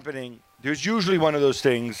that happening, there's usually one of those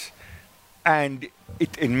things, and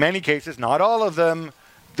in many cases, not all of them,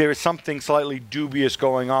 there is something slightly dubious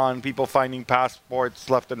going on, people finding passports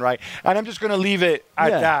left and right. And I'm just going to leave it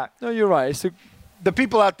at that. No, you're right. The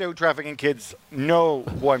people out there who traffic in kids know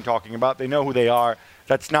who I'm talking about. They know who they are.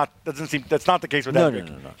 That's not the case with Endrick.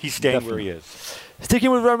 No. He's staying Definitely. where he is.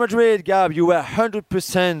 Sticking with Real Madrid, Gab, you were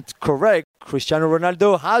 100% correct. Cristiano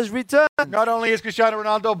Ronaldo has returned. Not only is Cristiano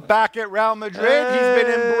Ronaldo back at Real Madrid, he's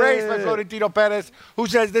been embraced by Florentino Perez, who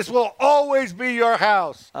says this will always be your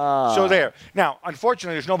house. So there. Now,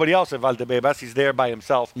 unfortunately, there's nobody else at Valdebebas. He's there by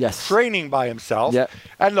himself, training by himself. Yeah.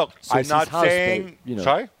 And look, So I'm not saying...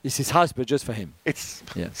 Sorry? It's his house, but just for him. It's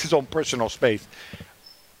his own personal space.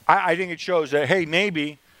 I think it shows that, hey,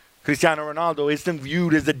 maybe Cristiano Ronaldo isn't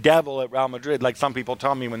viewed as the devil at Real Madrid, like some people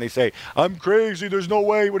tell me when they say, I'm crazy, there's no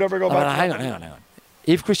way he would ever go back. Hang on.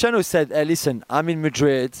 If Cristiano said, hey, listen, I'm in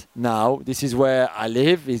Madrid now, this is where I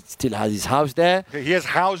live, he still has his house there. He has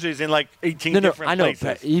houses in like 18 different places.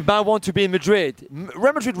 But he might want to be in Madrid.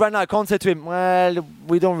 Real Madrid right now can't say to him, well,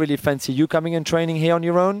 we don't really fancy you coming and training here on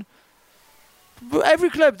your own. Every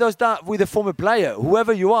club does that with a former player,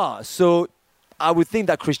 whoever you are. So I would think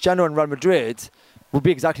that Cristiano and Real Madrid would be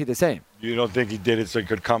exactly the same. You don't think he did it so he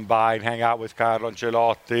could come by and hang out with Carlo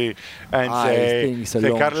Ancelotti and say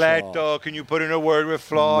Carletto, shot. Can you put in a word with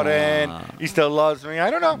Floren? He still loves me. I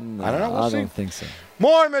don't know. I don't know. We'll see. I don't think so.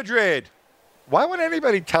 More Madrid. Why would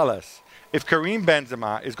anybody tell us if Karim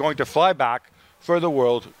Benzema is going to fly back for the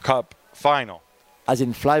World Cup final? As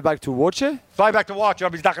in fly back to watch it? Fly back to watch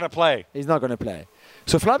it, he's not going to play. He's not going to play.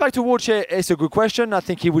 So fly back to watch it is a good question. I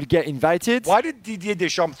think he would get invited. Why did Didier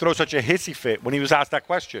Deschamps throw such a hissy fit when he was asked that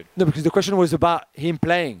question? No, because the question was about him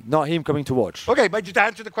playing, not him coming to watch. Okay, but just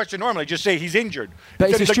answer the question normally. Just say he's injured.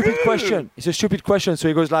 But it's a stupid question. It's a stupid question. So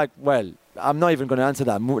he goes like, well, I'm not even going to answer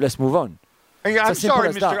that. Let's move on. I'm sorry,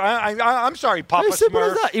 Mr. I'm sorry, Papa It's simple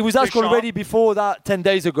as Smurf. that. He was asked Deschamps. already before that 10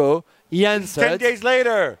 days ago. He answered. 10 days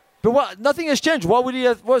later. But what? Nothing has changed. What would he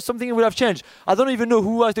have? What something would have changed? I don't even know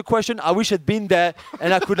who asked the question. I wish I'd been there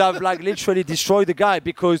and I could have like literally destroyed the guy,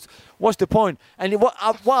 because what's the point? And what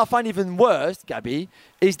I find even worse, Gabby,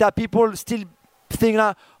 is that people still think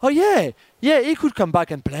like, oh yeah, he could come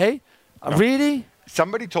back and play. No. Really?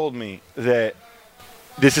 Somebody told me that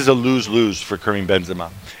this is a lose-lose for Karim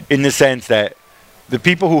Benzema, in the sense that the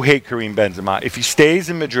people who hate Karim Benzema, if he stays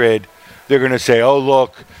in Madrid, they're going to say, oh,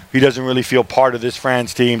 look, he doesn't really feel part of this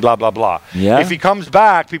France team, blah, blah, blah. Yeah. If he comes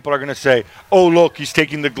back, people are going to say, oh, look, he's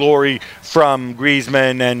taking the glory from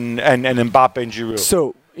Griezmann and Mbappe and Giroud.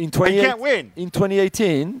 So in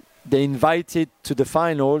 2018, they invited to the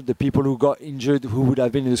final the people who got injured, who would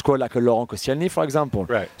have been in the squad, like a Laurent Koscielny, for example.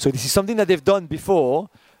 Right. So this is something that they've done before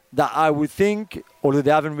that I would think, although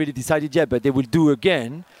they haven't really decided yet, but they will do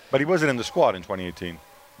again. But he wasn't in the squad in 2018.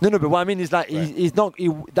 No, but what I mean is like he's not.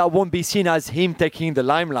 That won't be seen as him taking the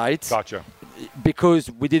limelight. Gotcha. Because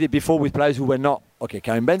we did it before with players who were not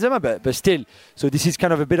Karim Benzema, but still. So this is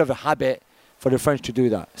kind of a bit of a habit for the French to do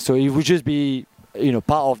that. So it would just be,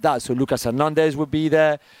 part of that. So Lucas Hernandez would be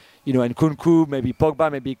there, and Nkunku, maybe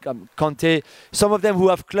Pogba, maybe Kanté. Some of them who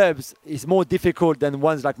have clubs is more difficult than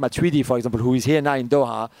ones like Matuidi, for example, who is here now in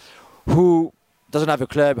Doha, who doesn't have a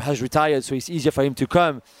club, has retired, so it's easier for him to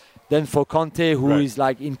come. Then for Kanté, who is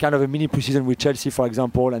like in kind of a mini preseason with Chelsea, for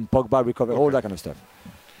example, and Pogba recover, all that kind of stuff.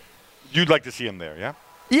 You'd like to see him there, yeah?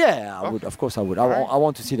 Yeah, I would. Of course, I would. I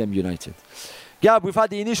want to see them united. Yeah, we've had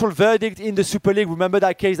the initial verdict in the Super League. Remember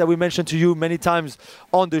that case that we mentioned to you many times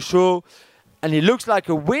on the show? And it looks like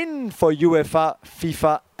a win for UEFA,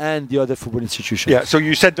 FIFA, and the other football institutions. Yeah, so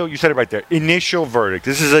you said it right there. Initial verdict.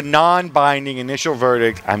 This is a non-binding initial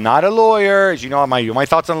verdict. I'm not a lawyer, as you know, my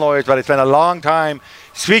thoughts on lawyers, but I spent a long time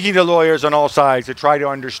speaking to lawyers on all sides to try to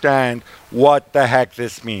understand what the heck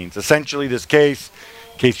this means. Essentially, this case,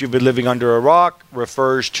 in case you've been living under a rock,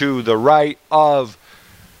 refers to the right of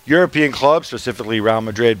European clubs, specifically Real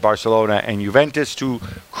Madrid, Barcelona, and Juventus, to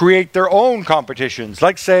create their own competitions,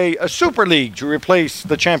 like, say, a Super League to replace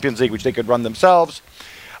the Champions League, which they could run themselves.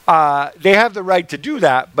 They have the right to do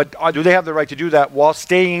that, but do they have the right to do that while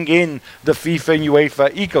staying in the FIFA and UEFA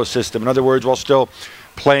ecosystem? In other words, while still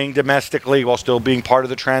playing domestically, while still being part of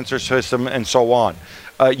the transfer system, and so on.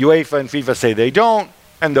 UEFA and FIFA say they don't.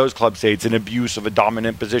 And those clubs say it's an abuse of a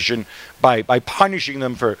dominant position by punishing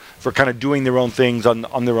them for kind of doing their own things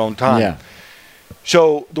on their own time. Yeah.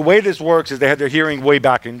 So the way this works is they had their hearing way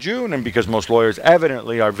back in June, and because most lawyers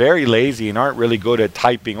evidently are very lazy and aren't really good at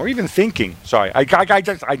typing or even thinking. Sorry, I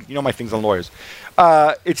my things on lawyers.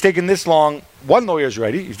 It's taken this long. One lawyer's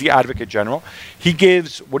ready. He's the Advocate General. He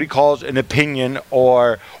gives what he calls an opinion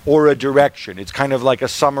or a direction. It's kind of like a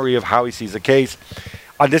summary of how he sees the case.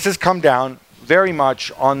 This has come down very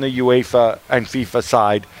much on the UEFA and FIFA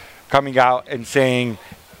side, coming out and saying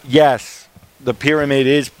yes, the pyramid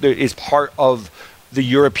is part of the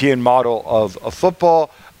European model of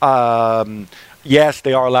football. Yes,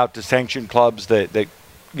 they are allowed to sanction clubs that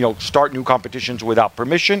start new competitions without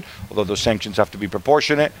permission, although those sanctions have to be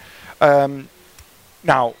proportionate.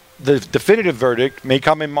 Now, the definitive verdict may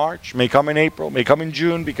come in March, may come in April, may come in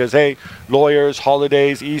June because, hey, lawyers,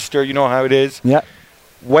 holidays, Easter, you know how it is. Yeah.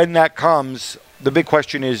 When that comes, the big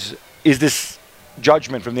question is this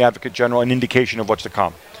judgment from the Advocate General an indication of what's to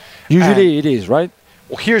come? Usually it is, right?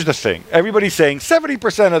 Well, here's the thing. Everybody's saying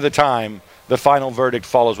 70% of the time the final verdict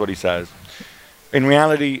follows what he says. In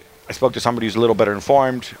reality, I spoke to somebody who's a little better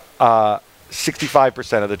informed.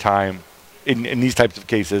 65% of the time in these types of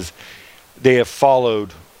cases, they have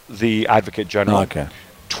followed the Advocate General. Okay.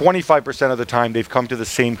 25% of the time, they've come to the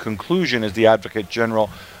same conclusion as the Advocate General,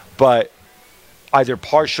 but either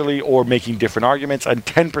partially or making different arguments, and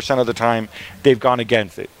 10% of the time, they've gone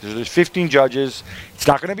against it. There's 15 judges. It's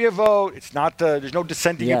not going to be a vote. It's not. There's no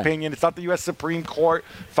dissenting opinion. It's not the U.S. Supreme Court,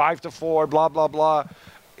 5-4, blah, blah, blah.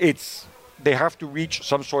 They have to reach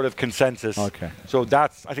some sort of consensus. Okay. So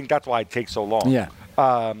I think that's why it takes so long. Yeah.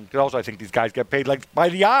 Also, I think these guys get paid like by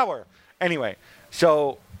the hour. Anyway,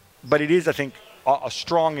 but it is, I think, a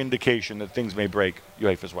strong indication that things may break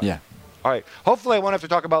UEFA's way. Yeah. All right. Hopefully, I won't have to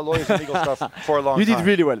talk about lawyers and legal stuff for a long time. You did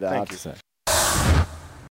really well there, Thank I have you.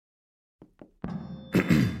 to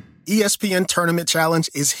say. ESPN Tournament Challenge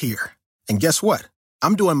is here. And guess what?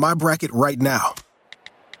 I'm doing my bracket right now.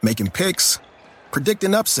 Making picks,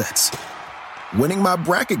 predicting upsets, winning my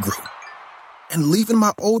bracket group, and leaving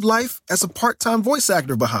my old life as a part-time voice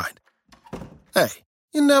actor behind. Hey,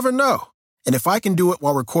 you never know. And if I can do it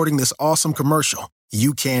while recording this awesome commercial,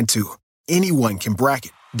 you can too. Anyone can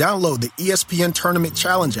bracket. Download the ESPN Tournament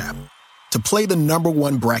Challenge app to play the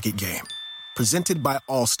 #1 bracket game. Presented by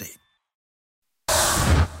Allstate.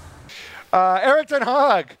 Eric Ten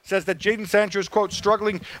Hag says that Jadon Sancho is, quote,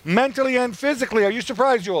 struggling mentally and physically. Are you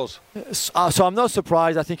surprised, Jules? So I'm not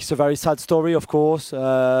surprised. I think it's a very sad story, of course.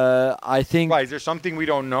 I think... Why, is there something we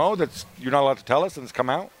don't know that you're not allowed to tell us and it's come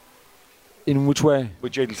out? In which way?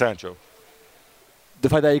 With Jadon Sancho. The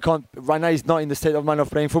fact that he can't... Right now he's not in the state of mind of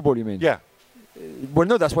playing football, you mean? Yeah. Well,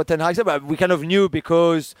 no, that's what Ten Hag said, but we kind of knew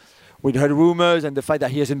because we heard rumors and the fact that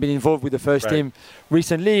he hasn't been involved with the first team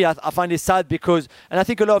recently. I find it sad because, and I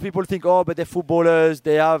think a lot of people think, but they're footballers,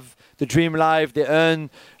 they have the dream life, they earn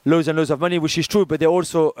loads and loads of money, which is true, but they're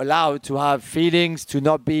also allowed to have feelings, to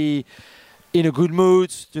not be in a good mood,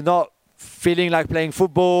 to not feeling like playing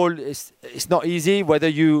football. It's not easy, whether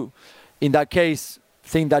you, in that case,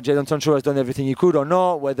 think that Jadon Sancho has done everything he could or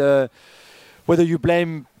not, whether you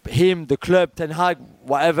blame him, the club, Ten Hag,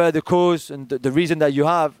 whatever the cause and the reason that you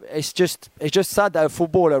have, it's just sad that a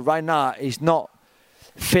footballer right now is not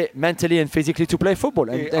fit mentally and physically to play football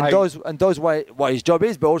and does what his job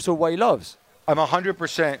is, but also what he loves. I'm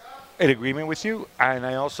 100% in agreement with you, and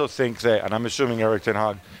I also think that, and I'm assuming Eric Ten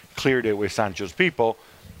Hag cleared it with Sancho's people,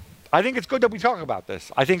 I think it's good that we talk about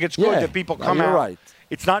this. I think it's good that people come out. Right.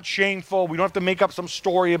 It's not shameful. We don't have to make up some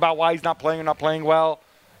story about why he's not playing or not playing well.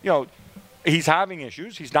 He's having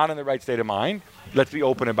issues. He's not in the right state of mind. Let's be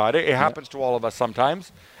open about it. It happens to all of us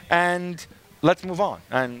sometimes. And let's move on.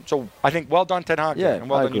 And so I think well done, Ten Hag, and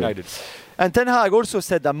well done, United. And Ten Hag also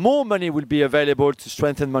said that more money will be available to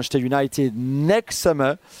strengthen Manchester United next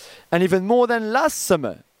summer, and even more than last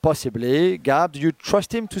summer, possibly. Gab, do you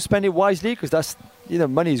trust him to spend it wisely? Because that's,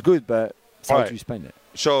 money is good, but how do you spend it?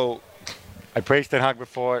 So I praised Ten Hag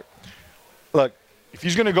before. Look, if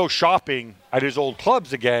he's going to go shopping at his old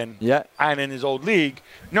clubs again and in his old league,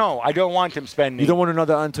 no, I don't want him spending. You don't want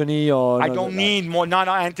another Anthony or... I don't need more, not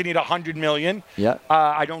Anthony at $100 million. Yeah.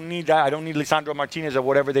 I don't need that. I don't need Lisandro Martinez at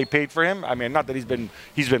whatever they paid for him. I mean, not that he's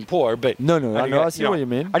been poor, but... No, I see what you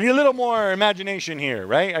mean. I need a little more imagination here,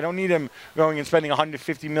 right? I don't need him going and spending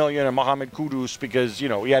 $150 million on Mohamed Kudus because, he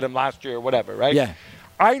had him last year or whatever, right? Yeah.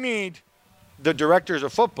 I need the directors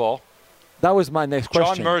of football... That was my next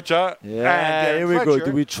question. John Murtaugh and here we go.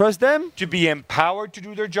 Do we trust them? To be empowered to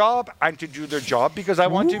do their job and to do their job because I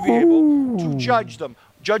want to be able to judge them,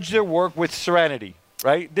 judge their work with serenity,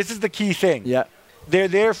 right? This is the key thing. Yeah. They're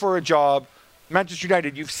there for a job. Manchester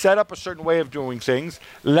United, you've set up a certain way of doing things.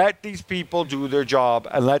 Let these people do their job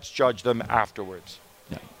and let's judge them afterwards.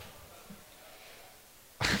 Yeah.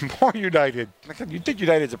 More United. You think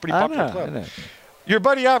United's a pretty popular club. I know. Your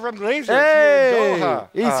buddy Avram Glazer is here in Doha.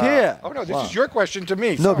 He's here. Oh, no, this is your question to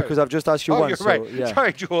me. No, because I've just asked you once. You're right. Yeah.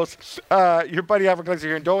 Sorry, Jules. Your buddy Avram Glazer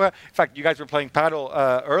here in Doha. In fact, you guys were playing paddle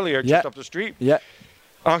earlier just up the street. Yeah.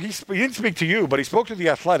 He didn't speak to you, but he spoke to The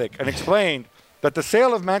Athletic and explained that the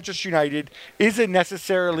sale of Manchester United isn't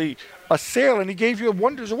necessarily a sale. And he gave you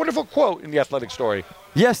there's a wonderful quote in the Athletic story.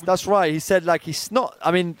 Yes, that's right. He said, like, it's not,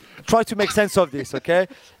 I mean, try to make sense of this, okay?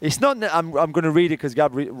 It's not, I'm going to read it because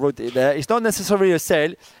Gab wrote it there. It's not necessarily a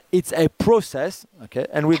sale. It's a process, okay?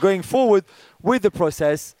 And we're going forward with the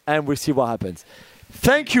process and we'll see what happens.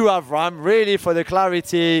 Thank you, Avram, really, for the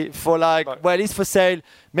clarity, for like, well, it's for sale,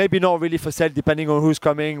 maybe not really for sale, depending on who's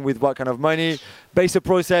coming with what kind of money. But it's a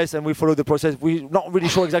process, and we follow the process. We're not really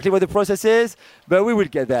sure exactly what the process is, but we will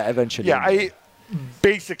get there eventually. Yeah,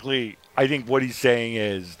 I think what he's saying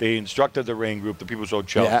is they instructed the Rain Group, the people who sold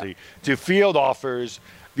Chelsea, to field offers.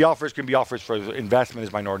 The offers can be offers for investment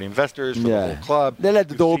as minority investors for the whole club. They let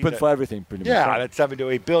the door open for everything, pretty much. Yeah, that's $7 to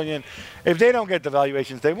 $8 billion. If they don't get the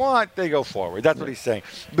valuations they want, they go forward. That's what he's saying.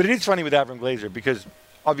 But it is funny with Avram Glazer because,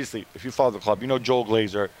 obviously, if you follow the club, you know Joel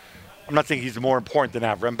Glazer. I'm not saying he's more important than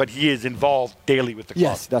Avram, but he is involved daily with the club.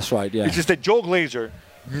 Yes, that's right, yeah. It's just that Joel Glazer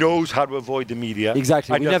knows how to avoid the media.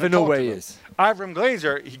 Exactly. We never know where he is. Avram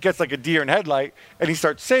Glazer, he gets like a deer in headlight, and he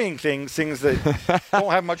starts saying things that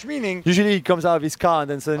don't have much meaning. Usually he comes out of his car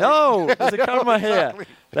and then says, "No, there's a camera here.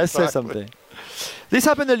 Let's say something." This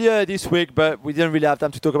happened earlier this week, but we didn't really have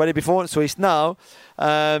time to talk about it before, so it's now.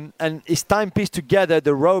 And it's time pieced together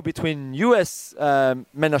the row between U.S. men's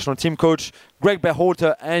national team coach Greg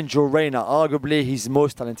Berhalter and Joe Reyna, arguably his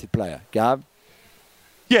most talented player. Gab?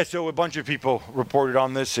 Yeah, so a bunch of people reported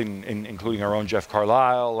on this, including our own Jeff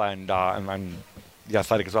Carlisle and the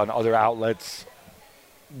Athletic as well, and other outlets.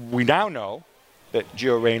 We now know that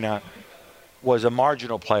Gio Reyna was a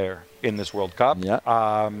marginal player in this World Cup.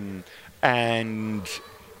 Yeah. And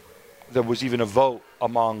there was even a vote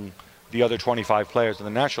among the other 25 players on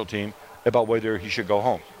the national team about whether he should go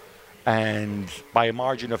home. And by a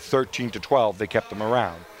margin of 13 to 12, they kept him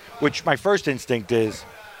around, which my first instinct is,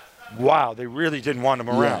 wow, they really didn't want him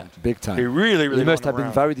around. Yeah, big time. They really He must have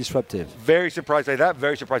been very disruptive. Very surprised by that.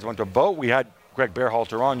 Very surprised he went to a vote. We had Greg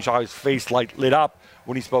Berhalter on. You saw his face lit up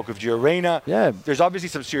when he spoke of Gio Reyna. Yeah. There's obviously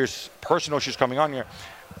some serious personal issues coming on here.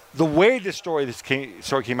 The way this story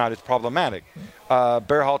came out is problematic.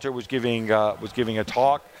 Berhalter was giving a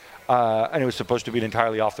talk, and it was supposed to be an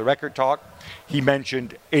entirely off-the-record talk. He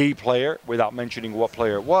mentioned a player without mentioning what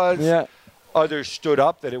player it was. Yeah. Others stood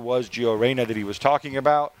up that it was Gio Reyna that he was talking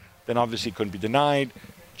about. Then obviously couldn't be denied.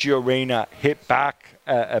 Gio Reyna hit back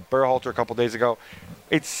at Berhalter a couple days ago.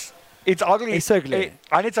 It's ugly. It's ugly.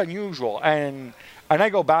 And it's unusual. And I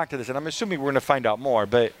go back to this, and I'm assuming we're going to find out more,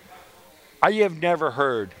 but I have never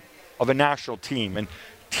heard of a national team, and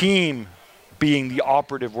team being the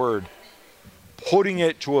operative word, putting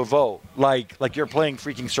it to a vote like you're playing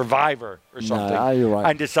freaking Survivor or something, you're right.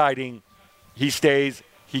 and deciding he stays,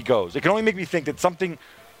 he goes. It can only make me think that something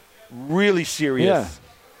really serious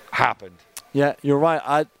happened. Yeah, you're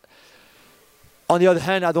right. On the other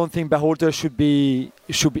hand, I don't think Berhalter should be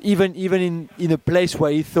even in a place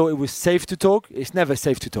where he thought it was safe to talk. It's never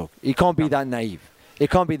safe to talk. He can't be that naive. It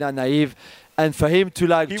can't be that naive. And for him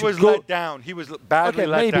to he was let down. He was badly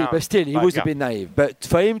let down. Maybe, but still, he was a bit naive. But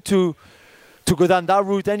for him to go down that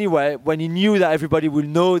route anyway, when he knew that everybody will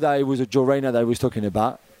know that it was a Joe Reyna that he was talking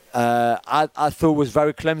about, I thought was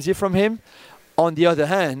very clumsy from him. On the other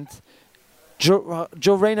hand, Joe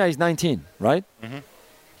Reyna is 19, right? Mm-hmm.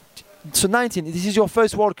 So 19, this is your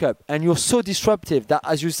first World Cup, and you're so disruptive that,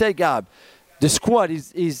 as you say, Gab, the squad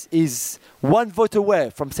is one vote away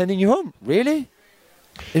from sending you home. Really?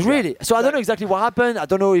 Really? So I don't know exactly what happened. I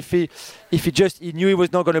don't know if he knew he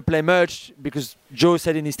was not going to play much, because Joe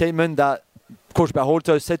said in his statement that Coach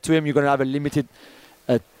Berhalter said to him, you're going to have a limited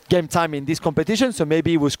game time in this competition. So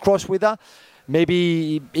maybe he was cross with that.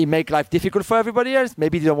 Maybe he make life difficult for everybody else.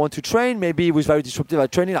 Maybe he didn't want to train. Maybe he was very disruptive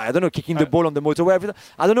at training. I don't know, kicking the ball on the motorway. Everything.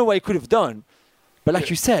 I don't know what he could have done. But like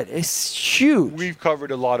you said, it's huge. We've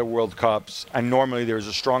covered a lot of World Cups, and normally there's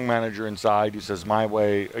a strong manager inside who says, my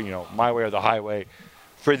way, my way or the highway.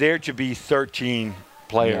 For there to be 13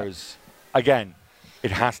 players, again,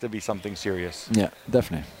 it has to be something serious. Yeah,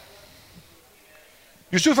 definitely.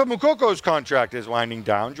 Youssoufa Moukoko's contract is winding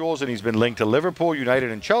down, Jules, and he's been linked to Liverpool,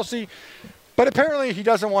 United, and Chelsea. But apparently he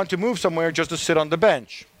doesn't want to move somewhere just to sit on the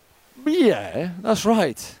bench. Yeah, that's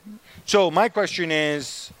right. So my question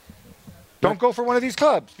is, don't go for one of these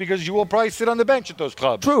clubs, because you will probably sit on the bench at those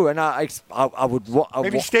clubs. True, and I would...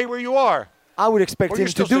 Maybe stay where you are. I would expect him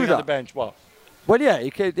to do that. On the bench. Well, yeah,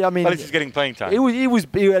 I mean... At least he's getting playing time. He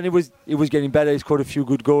was getting better. He scored a few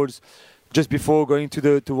good goals just before going to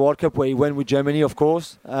the World Cup, where he went with Germany, of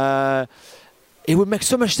course. It would make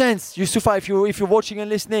so much sense, Youssoufa, if you're watching and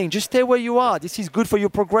listening. Just stay where you are. This is good for your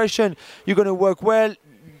progression. You're going to work well.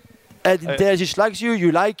 Edin Terzic likes you.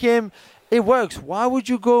 You like him. It works. Why would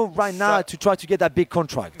you go right now to try to get that big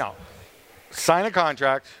contract? No. Sign a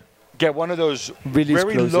contract, get one of those Release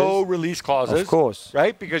very clauses. low release clauses. Of course.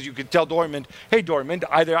 Right? Because you could tell Dortmund, hey, Dortmund,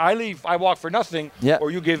 either I leave, I walk for nothing, Yeah. or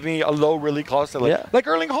you give me a low release clause. Yeah. Like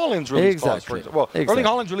Erling Haaland's release clause. Exactly. Well, Exactly. Erling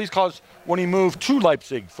Haaland's release clause when he moved to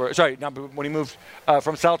Leipzig, when he moved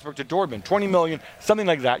from Salzburg to Dortmund, 20 million, something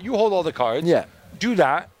like that. You hold all the cards. Yeah. Do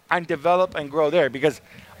that and develop and grow there. Because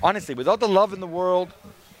honestly, without the love in the world,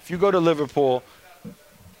 if you go to Liverpool,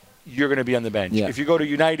 you're going to be on the bench. Yeah. If you go to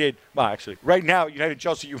United, well, actually, right now, United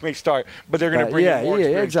Chelsea, you may start, but they're going to bring in more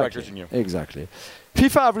experienced strikers than you. Exactly.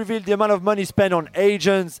 FIFA have revealed the amount of money spent on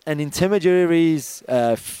agents and intermediaries,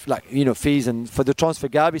 fees and for the transfer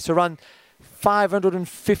gap. It's around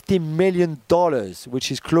 $550 million,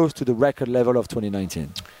 which is close to the record level of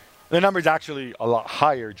 2019. The number is actually a lot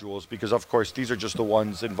higher, Jules, because of course these are just the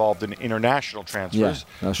ones involved in international transfers,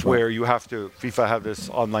 that's right. where you have to. FIFA have this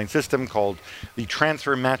online system called the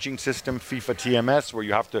Transfer Matching System, FIFA TMS, where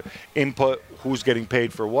you have to input who's getting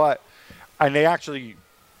paid for what, and they actually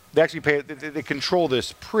pay. They control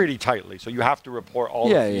this pretty tightly, so you have to report all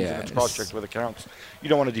the fees and it's cross-checked with accounts. You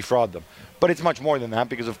don't want to defraud them, but it's much more than that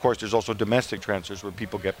because of course there's also domestic transfers where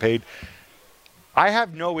people get paid. I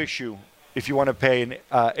have no issue. If you want to pay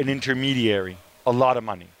an intermediary a lot of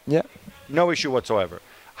money. Yeah. No issue whatsoever.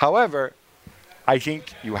 However, I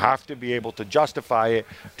think you have to be able to justify it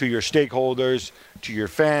to your stakeholders, to your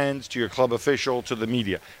fans, to your club official, to the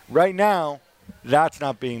media. Right now, that's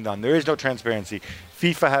not being done. There is no transparency.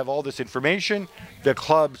 FIFA have all this information. The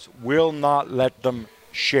clubs will not let them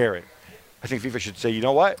share it. I think FIFA should say, you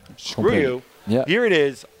know what? Screw you. Yeah. Here it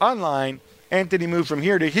is, online. Anthony moved from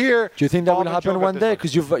here to here. Do you think that will happen one day?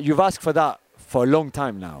 Because you've asked for that for a long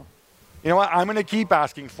time now. You know what? I'm going to keep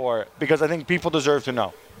asking for it because I think people deserve to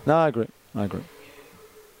know. No, I agree.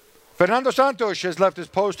 Fernando Santos has left his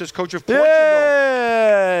post as coach of Portugal.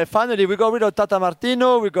 Yeah! Finally, we got rid of Tata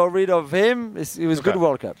Martino. We got rid of him. It was good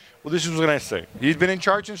World Cup. Well, this is what I say. He's been in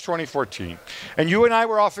charge since 2014. And you and I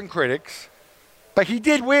were often critics. But he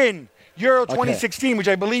did win Euro 2016, which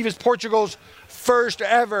I believe is Portugal's first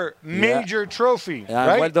ever major trophy. Yeah,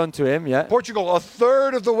 right? Well done to him, yeah. Portugal, a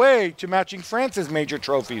third of the way to matching France's major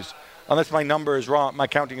trophies. Unless my number is wrong, my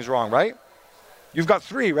counting is wrong, right? You've got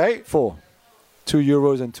 3, right? 4. 2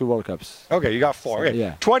 Euros and 2 World Cups. Okay, you got 4. So, okay.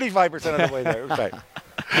 yeah. 25% of the way there. Okay.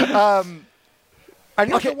 And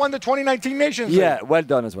he also won the 2019 Nations League. Yeah, well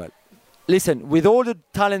done as well. Listen, with all the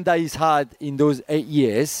talent that he's had in those 8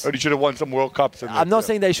 years... Or he should have won some World Cups. I'm not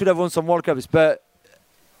saying that he should have won some World Cups, but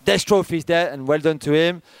there's trophies there, and well done to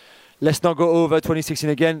him. Let's not go over 2016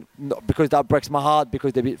 again, because that breaks my heart,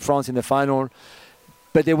 because they beat France in the final.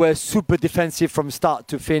 But they were super defensive from start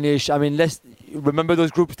to finish. I mean, let's remember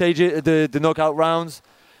those group stages, the knockout rounds,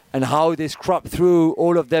 and how they scrapped through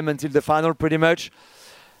all of them until the final, pretty much.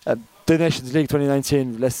 The Nations League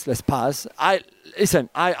 2019, let's pass. I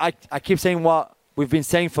keep saying what we've been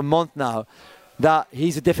saying for months now, that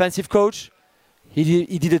he's a defensive coach.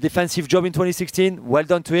 He did a defensive job in 2016. Well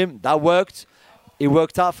done to him. That worked. It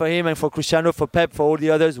worked out for him and for Cristiano, for Pep, for all the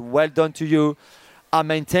others. Well done to you. I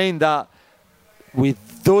maintain that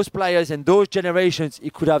with those players and those generations, he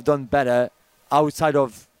could have done better outside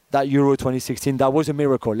of that Euro 2016. That was a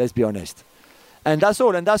miracle, let's be honest. And that's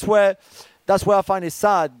all. And that's where I find it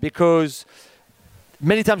sad, because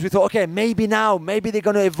many times we thought, okay, maybe now, maybe they're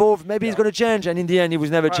going to evolve, maybe it's going to change. And in the end, it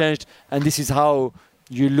was never changed. And this is how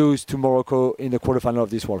you lose to Morocco in the quarterfinal of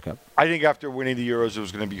this World Cup. I think after winning the Euros, it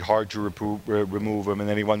was going to be hard to remove him. And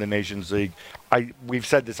then he won the Nations League. We've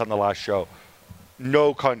said this on the last show.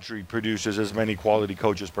 No country produces as many quality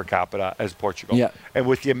coaches per capita as Portugal. Yeah. And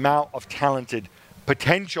with the amount of talented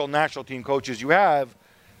potential national team coaches you have,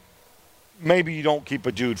 maybe you don't keep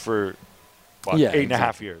a dude for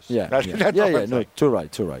 8.5 years. Yeah, that's no, too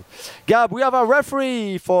right. Gab, we have a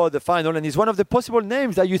referee for the final, and he's one of the possible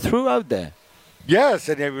names that you threw out there. Yes,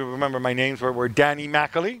 and remember my names were Danny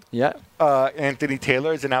Macaulay, Anthony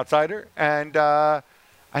Taylor is an outsider, and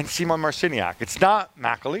Simon Marciniak. It's not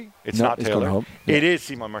Macaulay. It's not Taylor. It is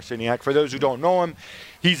Simon Marciniak. For those who don't know him,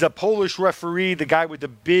 he's a Polish referee, the guy with the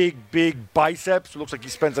big biceps. Looks like he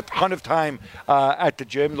spends a ton of time at the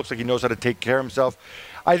gym. Looks like he knows how to take care of himself.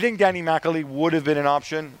 I think Danny Macaulay would have been an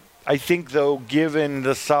option. I think, though, given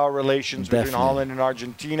the sour relations between Holland and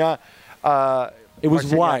Argentina, it was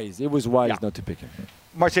wise not to pick him.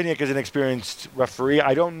 Marciniak is an experienced referee.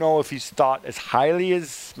 I don't know if he's thought as highly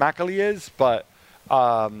as Macaulay is, but...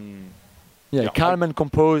 calm and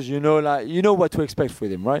composed, you know what to expect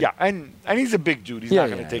with him, right? Yeah, and he's a big dude. He's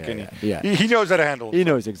not going to take any. Yeah. He knows how to handle it. He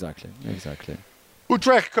knows exactly.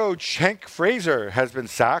 Utrecht coach Henk Fraser has been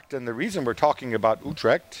sacked, and the reason we're talking about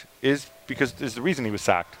Utrecht is the reason he was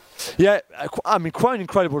sacked. Yeah, I mean, quite an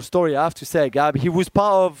incredible story, I have to say, Gab. He was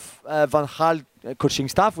part of Van Gaal coaching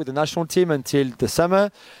staff with the national team until the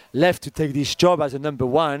summer, left to take this job as a number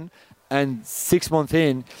one, and 6 months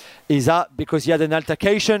in, he's out because he had an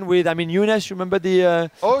altercation with Amin Younes. Remember the...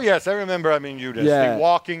 Oh, yes, I remember Amin Younes. Yeah. The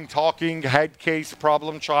walking, talking, head case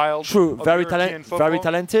problem child. True, very football.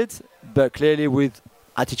 talented, but clearly with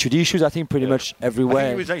attitude issues, I think, pretty much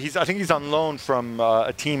everywhere. I think he's on loan from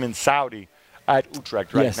a team in Saudi at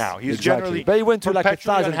Utrecht right now. He's generally but he went to like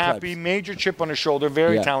 1,000 unhappy, clubs. major chip on his shoulder,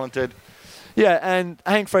 very talented. Yeah, and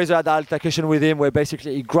Hank Fraser had an altercation with him where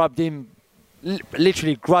basically he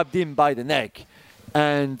literally grabbed him by the neck.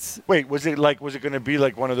 And wait, was it going to be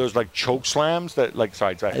like one of those like choke slams that like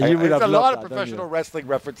sorry. You would have a lot that, of professional wrestling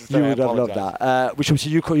references. You would have loved that. Which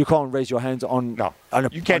obviously you can't raise your hands on. No, you on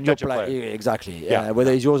can't touch a player. Exactly. Yeah.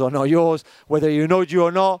 Whether it's yours or not yours, whether you know you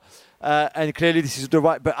or not. And clearly this is the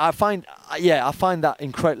right. But I find that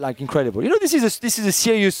incredible. You know, this is a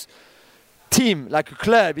serious team, like a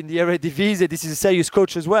club in the Eredivisie. This is a serious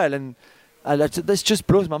coach as well, and that just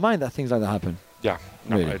blows my mind that things like that happen. Yeah,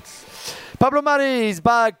 no, really. it's. Pablo Mari is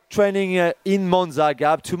back training in Monza,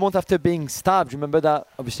 Gab, 2 months after being stabbed. Remember that,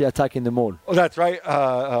 obviously, attack in the mall? Oh, that's right.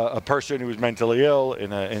 A person who was mentally ill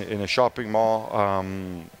in a shopping mall,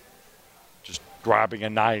 just grabbing a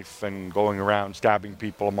knife and going around stabbing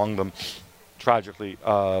people, among them, tragically,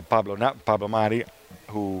 Pablo Mari,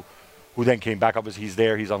 who then came back. Obviously, he's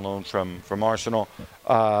there. He's on loan from Arsenal.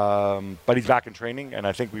 But he's back in training, and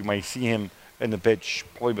I think we might see him in the pitch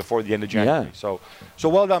probably before the end of January. Yeah. So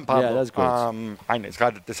well done, Pablo. Yeah, that's good. It's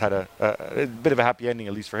glad that this had a bit of a happy ending,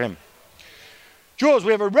 at least for him. Jules,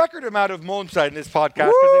 we have a record amount of Monza in this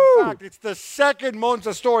podcast because, in fact, it's the second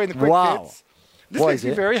Monza story in the Quick Hits. This makes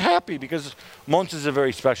me very happy because Monza is a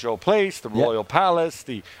very special place. The Royal Palace,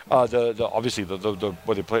 obviously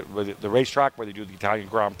where they play the racetrack where they do the Italian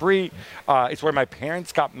Grand Prix. It's where my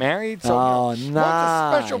parents got married. So nice. Monza's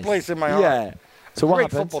a special place in my heart. Yeah. So what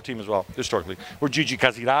great happened? football team as well, historically. Where Gigi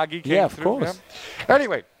Casiraghi came Yeah, of through. course. Yeah.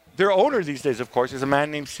 Anyway, their owner these days, of course, is a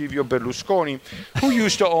man named Silvio Berlusconi, who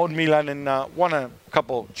used to own Milan and won a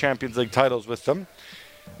couple Champions League titles with them.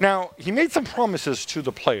 Now, he made some promises to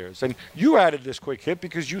the players, and you added this quick hit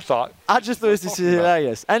because you thought... I just thought this is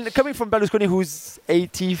hilarious. And coming from Berlusconi, who's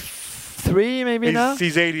 83 maybe now?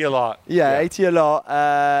 He's 80 a lot. Yeah, 80 a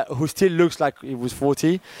lot, who still looks like he was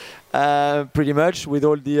 40. Pretty much, with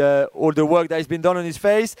all the work that has been done on his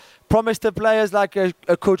face, promised the players like a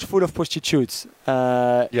coach full of prostitutes,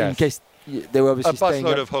 in case they were obviously staying. A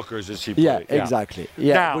busload of hookers, as he put it. Yeah, exactly.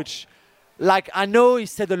 Yeah, now, which, like, I know he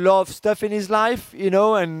said a lot of stuff in his life, you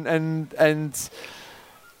know, and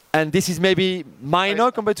this is maybe minor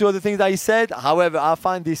compared to other things that he said. However, I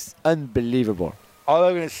find this unbelievable. All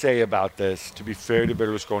I'm going to say about this, to be fair to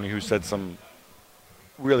Berlusconi, who said some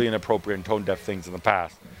really inappropriate and tone-deaf things in the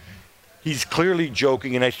past, he's clearly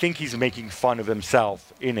joking, and I think he's making fun of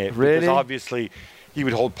himself in it. Really? Because obviously he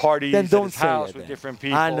would hold parties at his house with different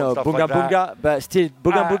people. I know, and stuff bunga like that. bunga, but still,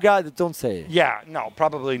 bunga bunga, don't say it. Yeah, no,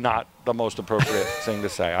 probably not the most appropriate thing to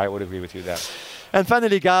say. I would agree with you there. And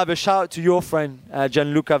finally, Gab, a shout out to your friend,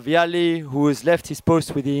 Gianluca Vialli, who has left his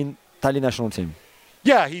post with the Italian national team.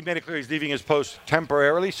 Yeah, he made it clear he's leaving his post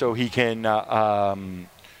temporarily so he can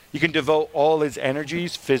devote all his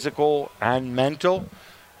energies, physical and mental,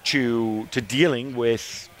 to dealing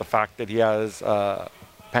with the fact that he has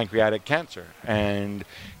pancreatic cancer. And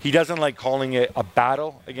he doesn't like calling it a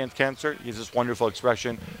battle against cancer. He has this wonderful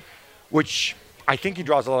expression, which I think he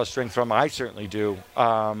draws a lot of strength from. I certainly do,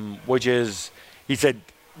 which is, he said,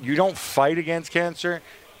 you don't fight against cancer.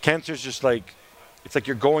 Cancer's just like, it's like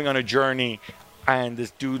you're going on a journey and this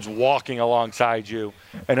dude's walking alongside you.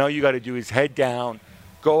 And all you got to do is head down,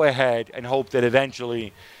 go ahead, and hope that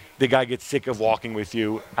eventually the guy gets sick of walking with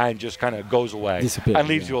you and just kind of goes away and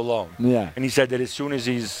leaves you alone. Yeah. And he said that as soon as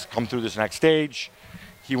he's come through this next stage,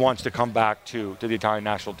 he wants to come back to the Italian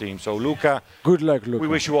national team. So, Luca, good luck, Luca. We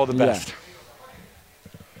wish you all the best.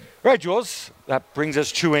 Right, Jules, that brings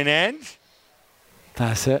us to an end.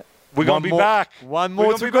 That's it. We're going to be back. One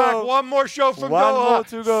more to go. One more show from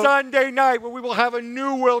Doha. Sunday night, where we will have a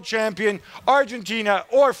new world champion, Argentina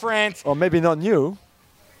or France. Or maybe not new.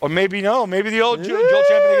 Or maybe no. Maybe the old Jules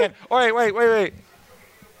champion again. All right, wait.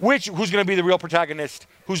 Who's going to be the real protagonist?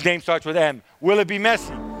 Whose name starts with M? Will it be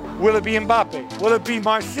Messi? Will it be Mbappe? Will it be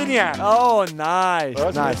Marciniak? Oh, nice.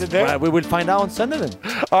 Nice. Well, we will find out on Sunday then.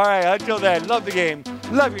 All right, until then, love the game,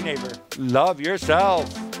 love your neighbor, love yourself.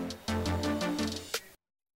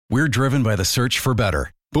 We're driven by the search for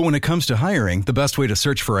better. But when it comes to hiring, the best way to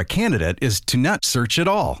search for a candidate is to not search at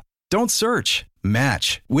all. Don't search.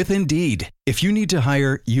 Match with Indeed. If you need to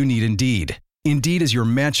hire, you need Indeed. Indeed is your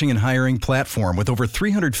matching and hiring platform with over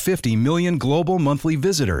 350 million global monthly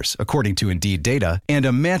visitors, according to Indeed data, and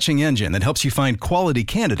a matching engine that helps you find quality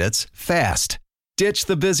candidates fast. Ditch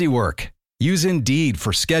the busy work. Use Indeed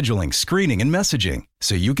for scheduling, screening, and messaging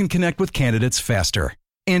so you can connect with candidates faster.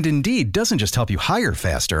 And Indeed doesn't just help you hire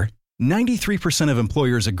faster. 93% of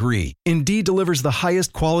employers agree Indeed delivers the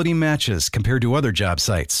highest quality matches compared to other job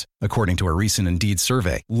sites, according to a recent Indeed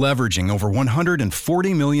survey. Leveraging over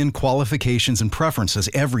 140 million qualifications and preferences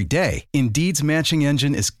every day, Indeed's matching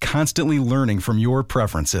engine is constantly learning from your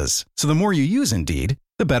preferences. So the more you use Indeed,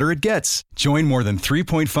 the better it gets. Join more than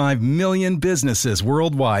 3.5 million businesses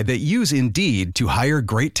worldwide that use Indeed to hire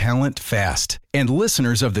great talent fast. And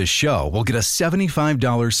listeners of this show will get a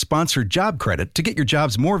 $75 sponsored job credit to get your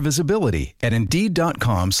jobs more visibility at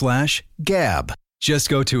Indeed.com/gab. Just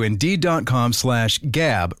go to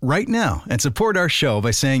Indeed.com/gab right now and support our show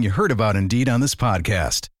by saying you heard about Indeed on this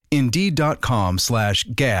podcast.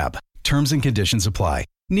 Indeed.com/gab. Terms and conditions apply.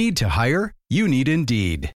 Need to hire? You need Indeed.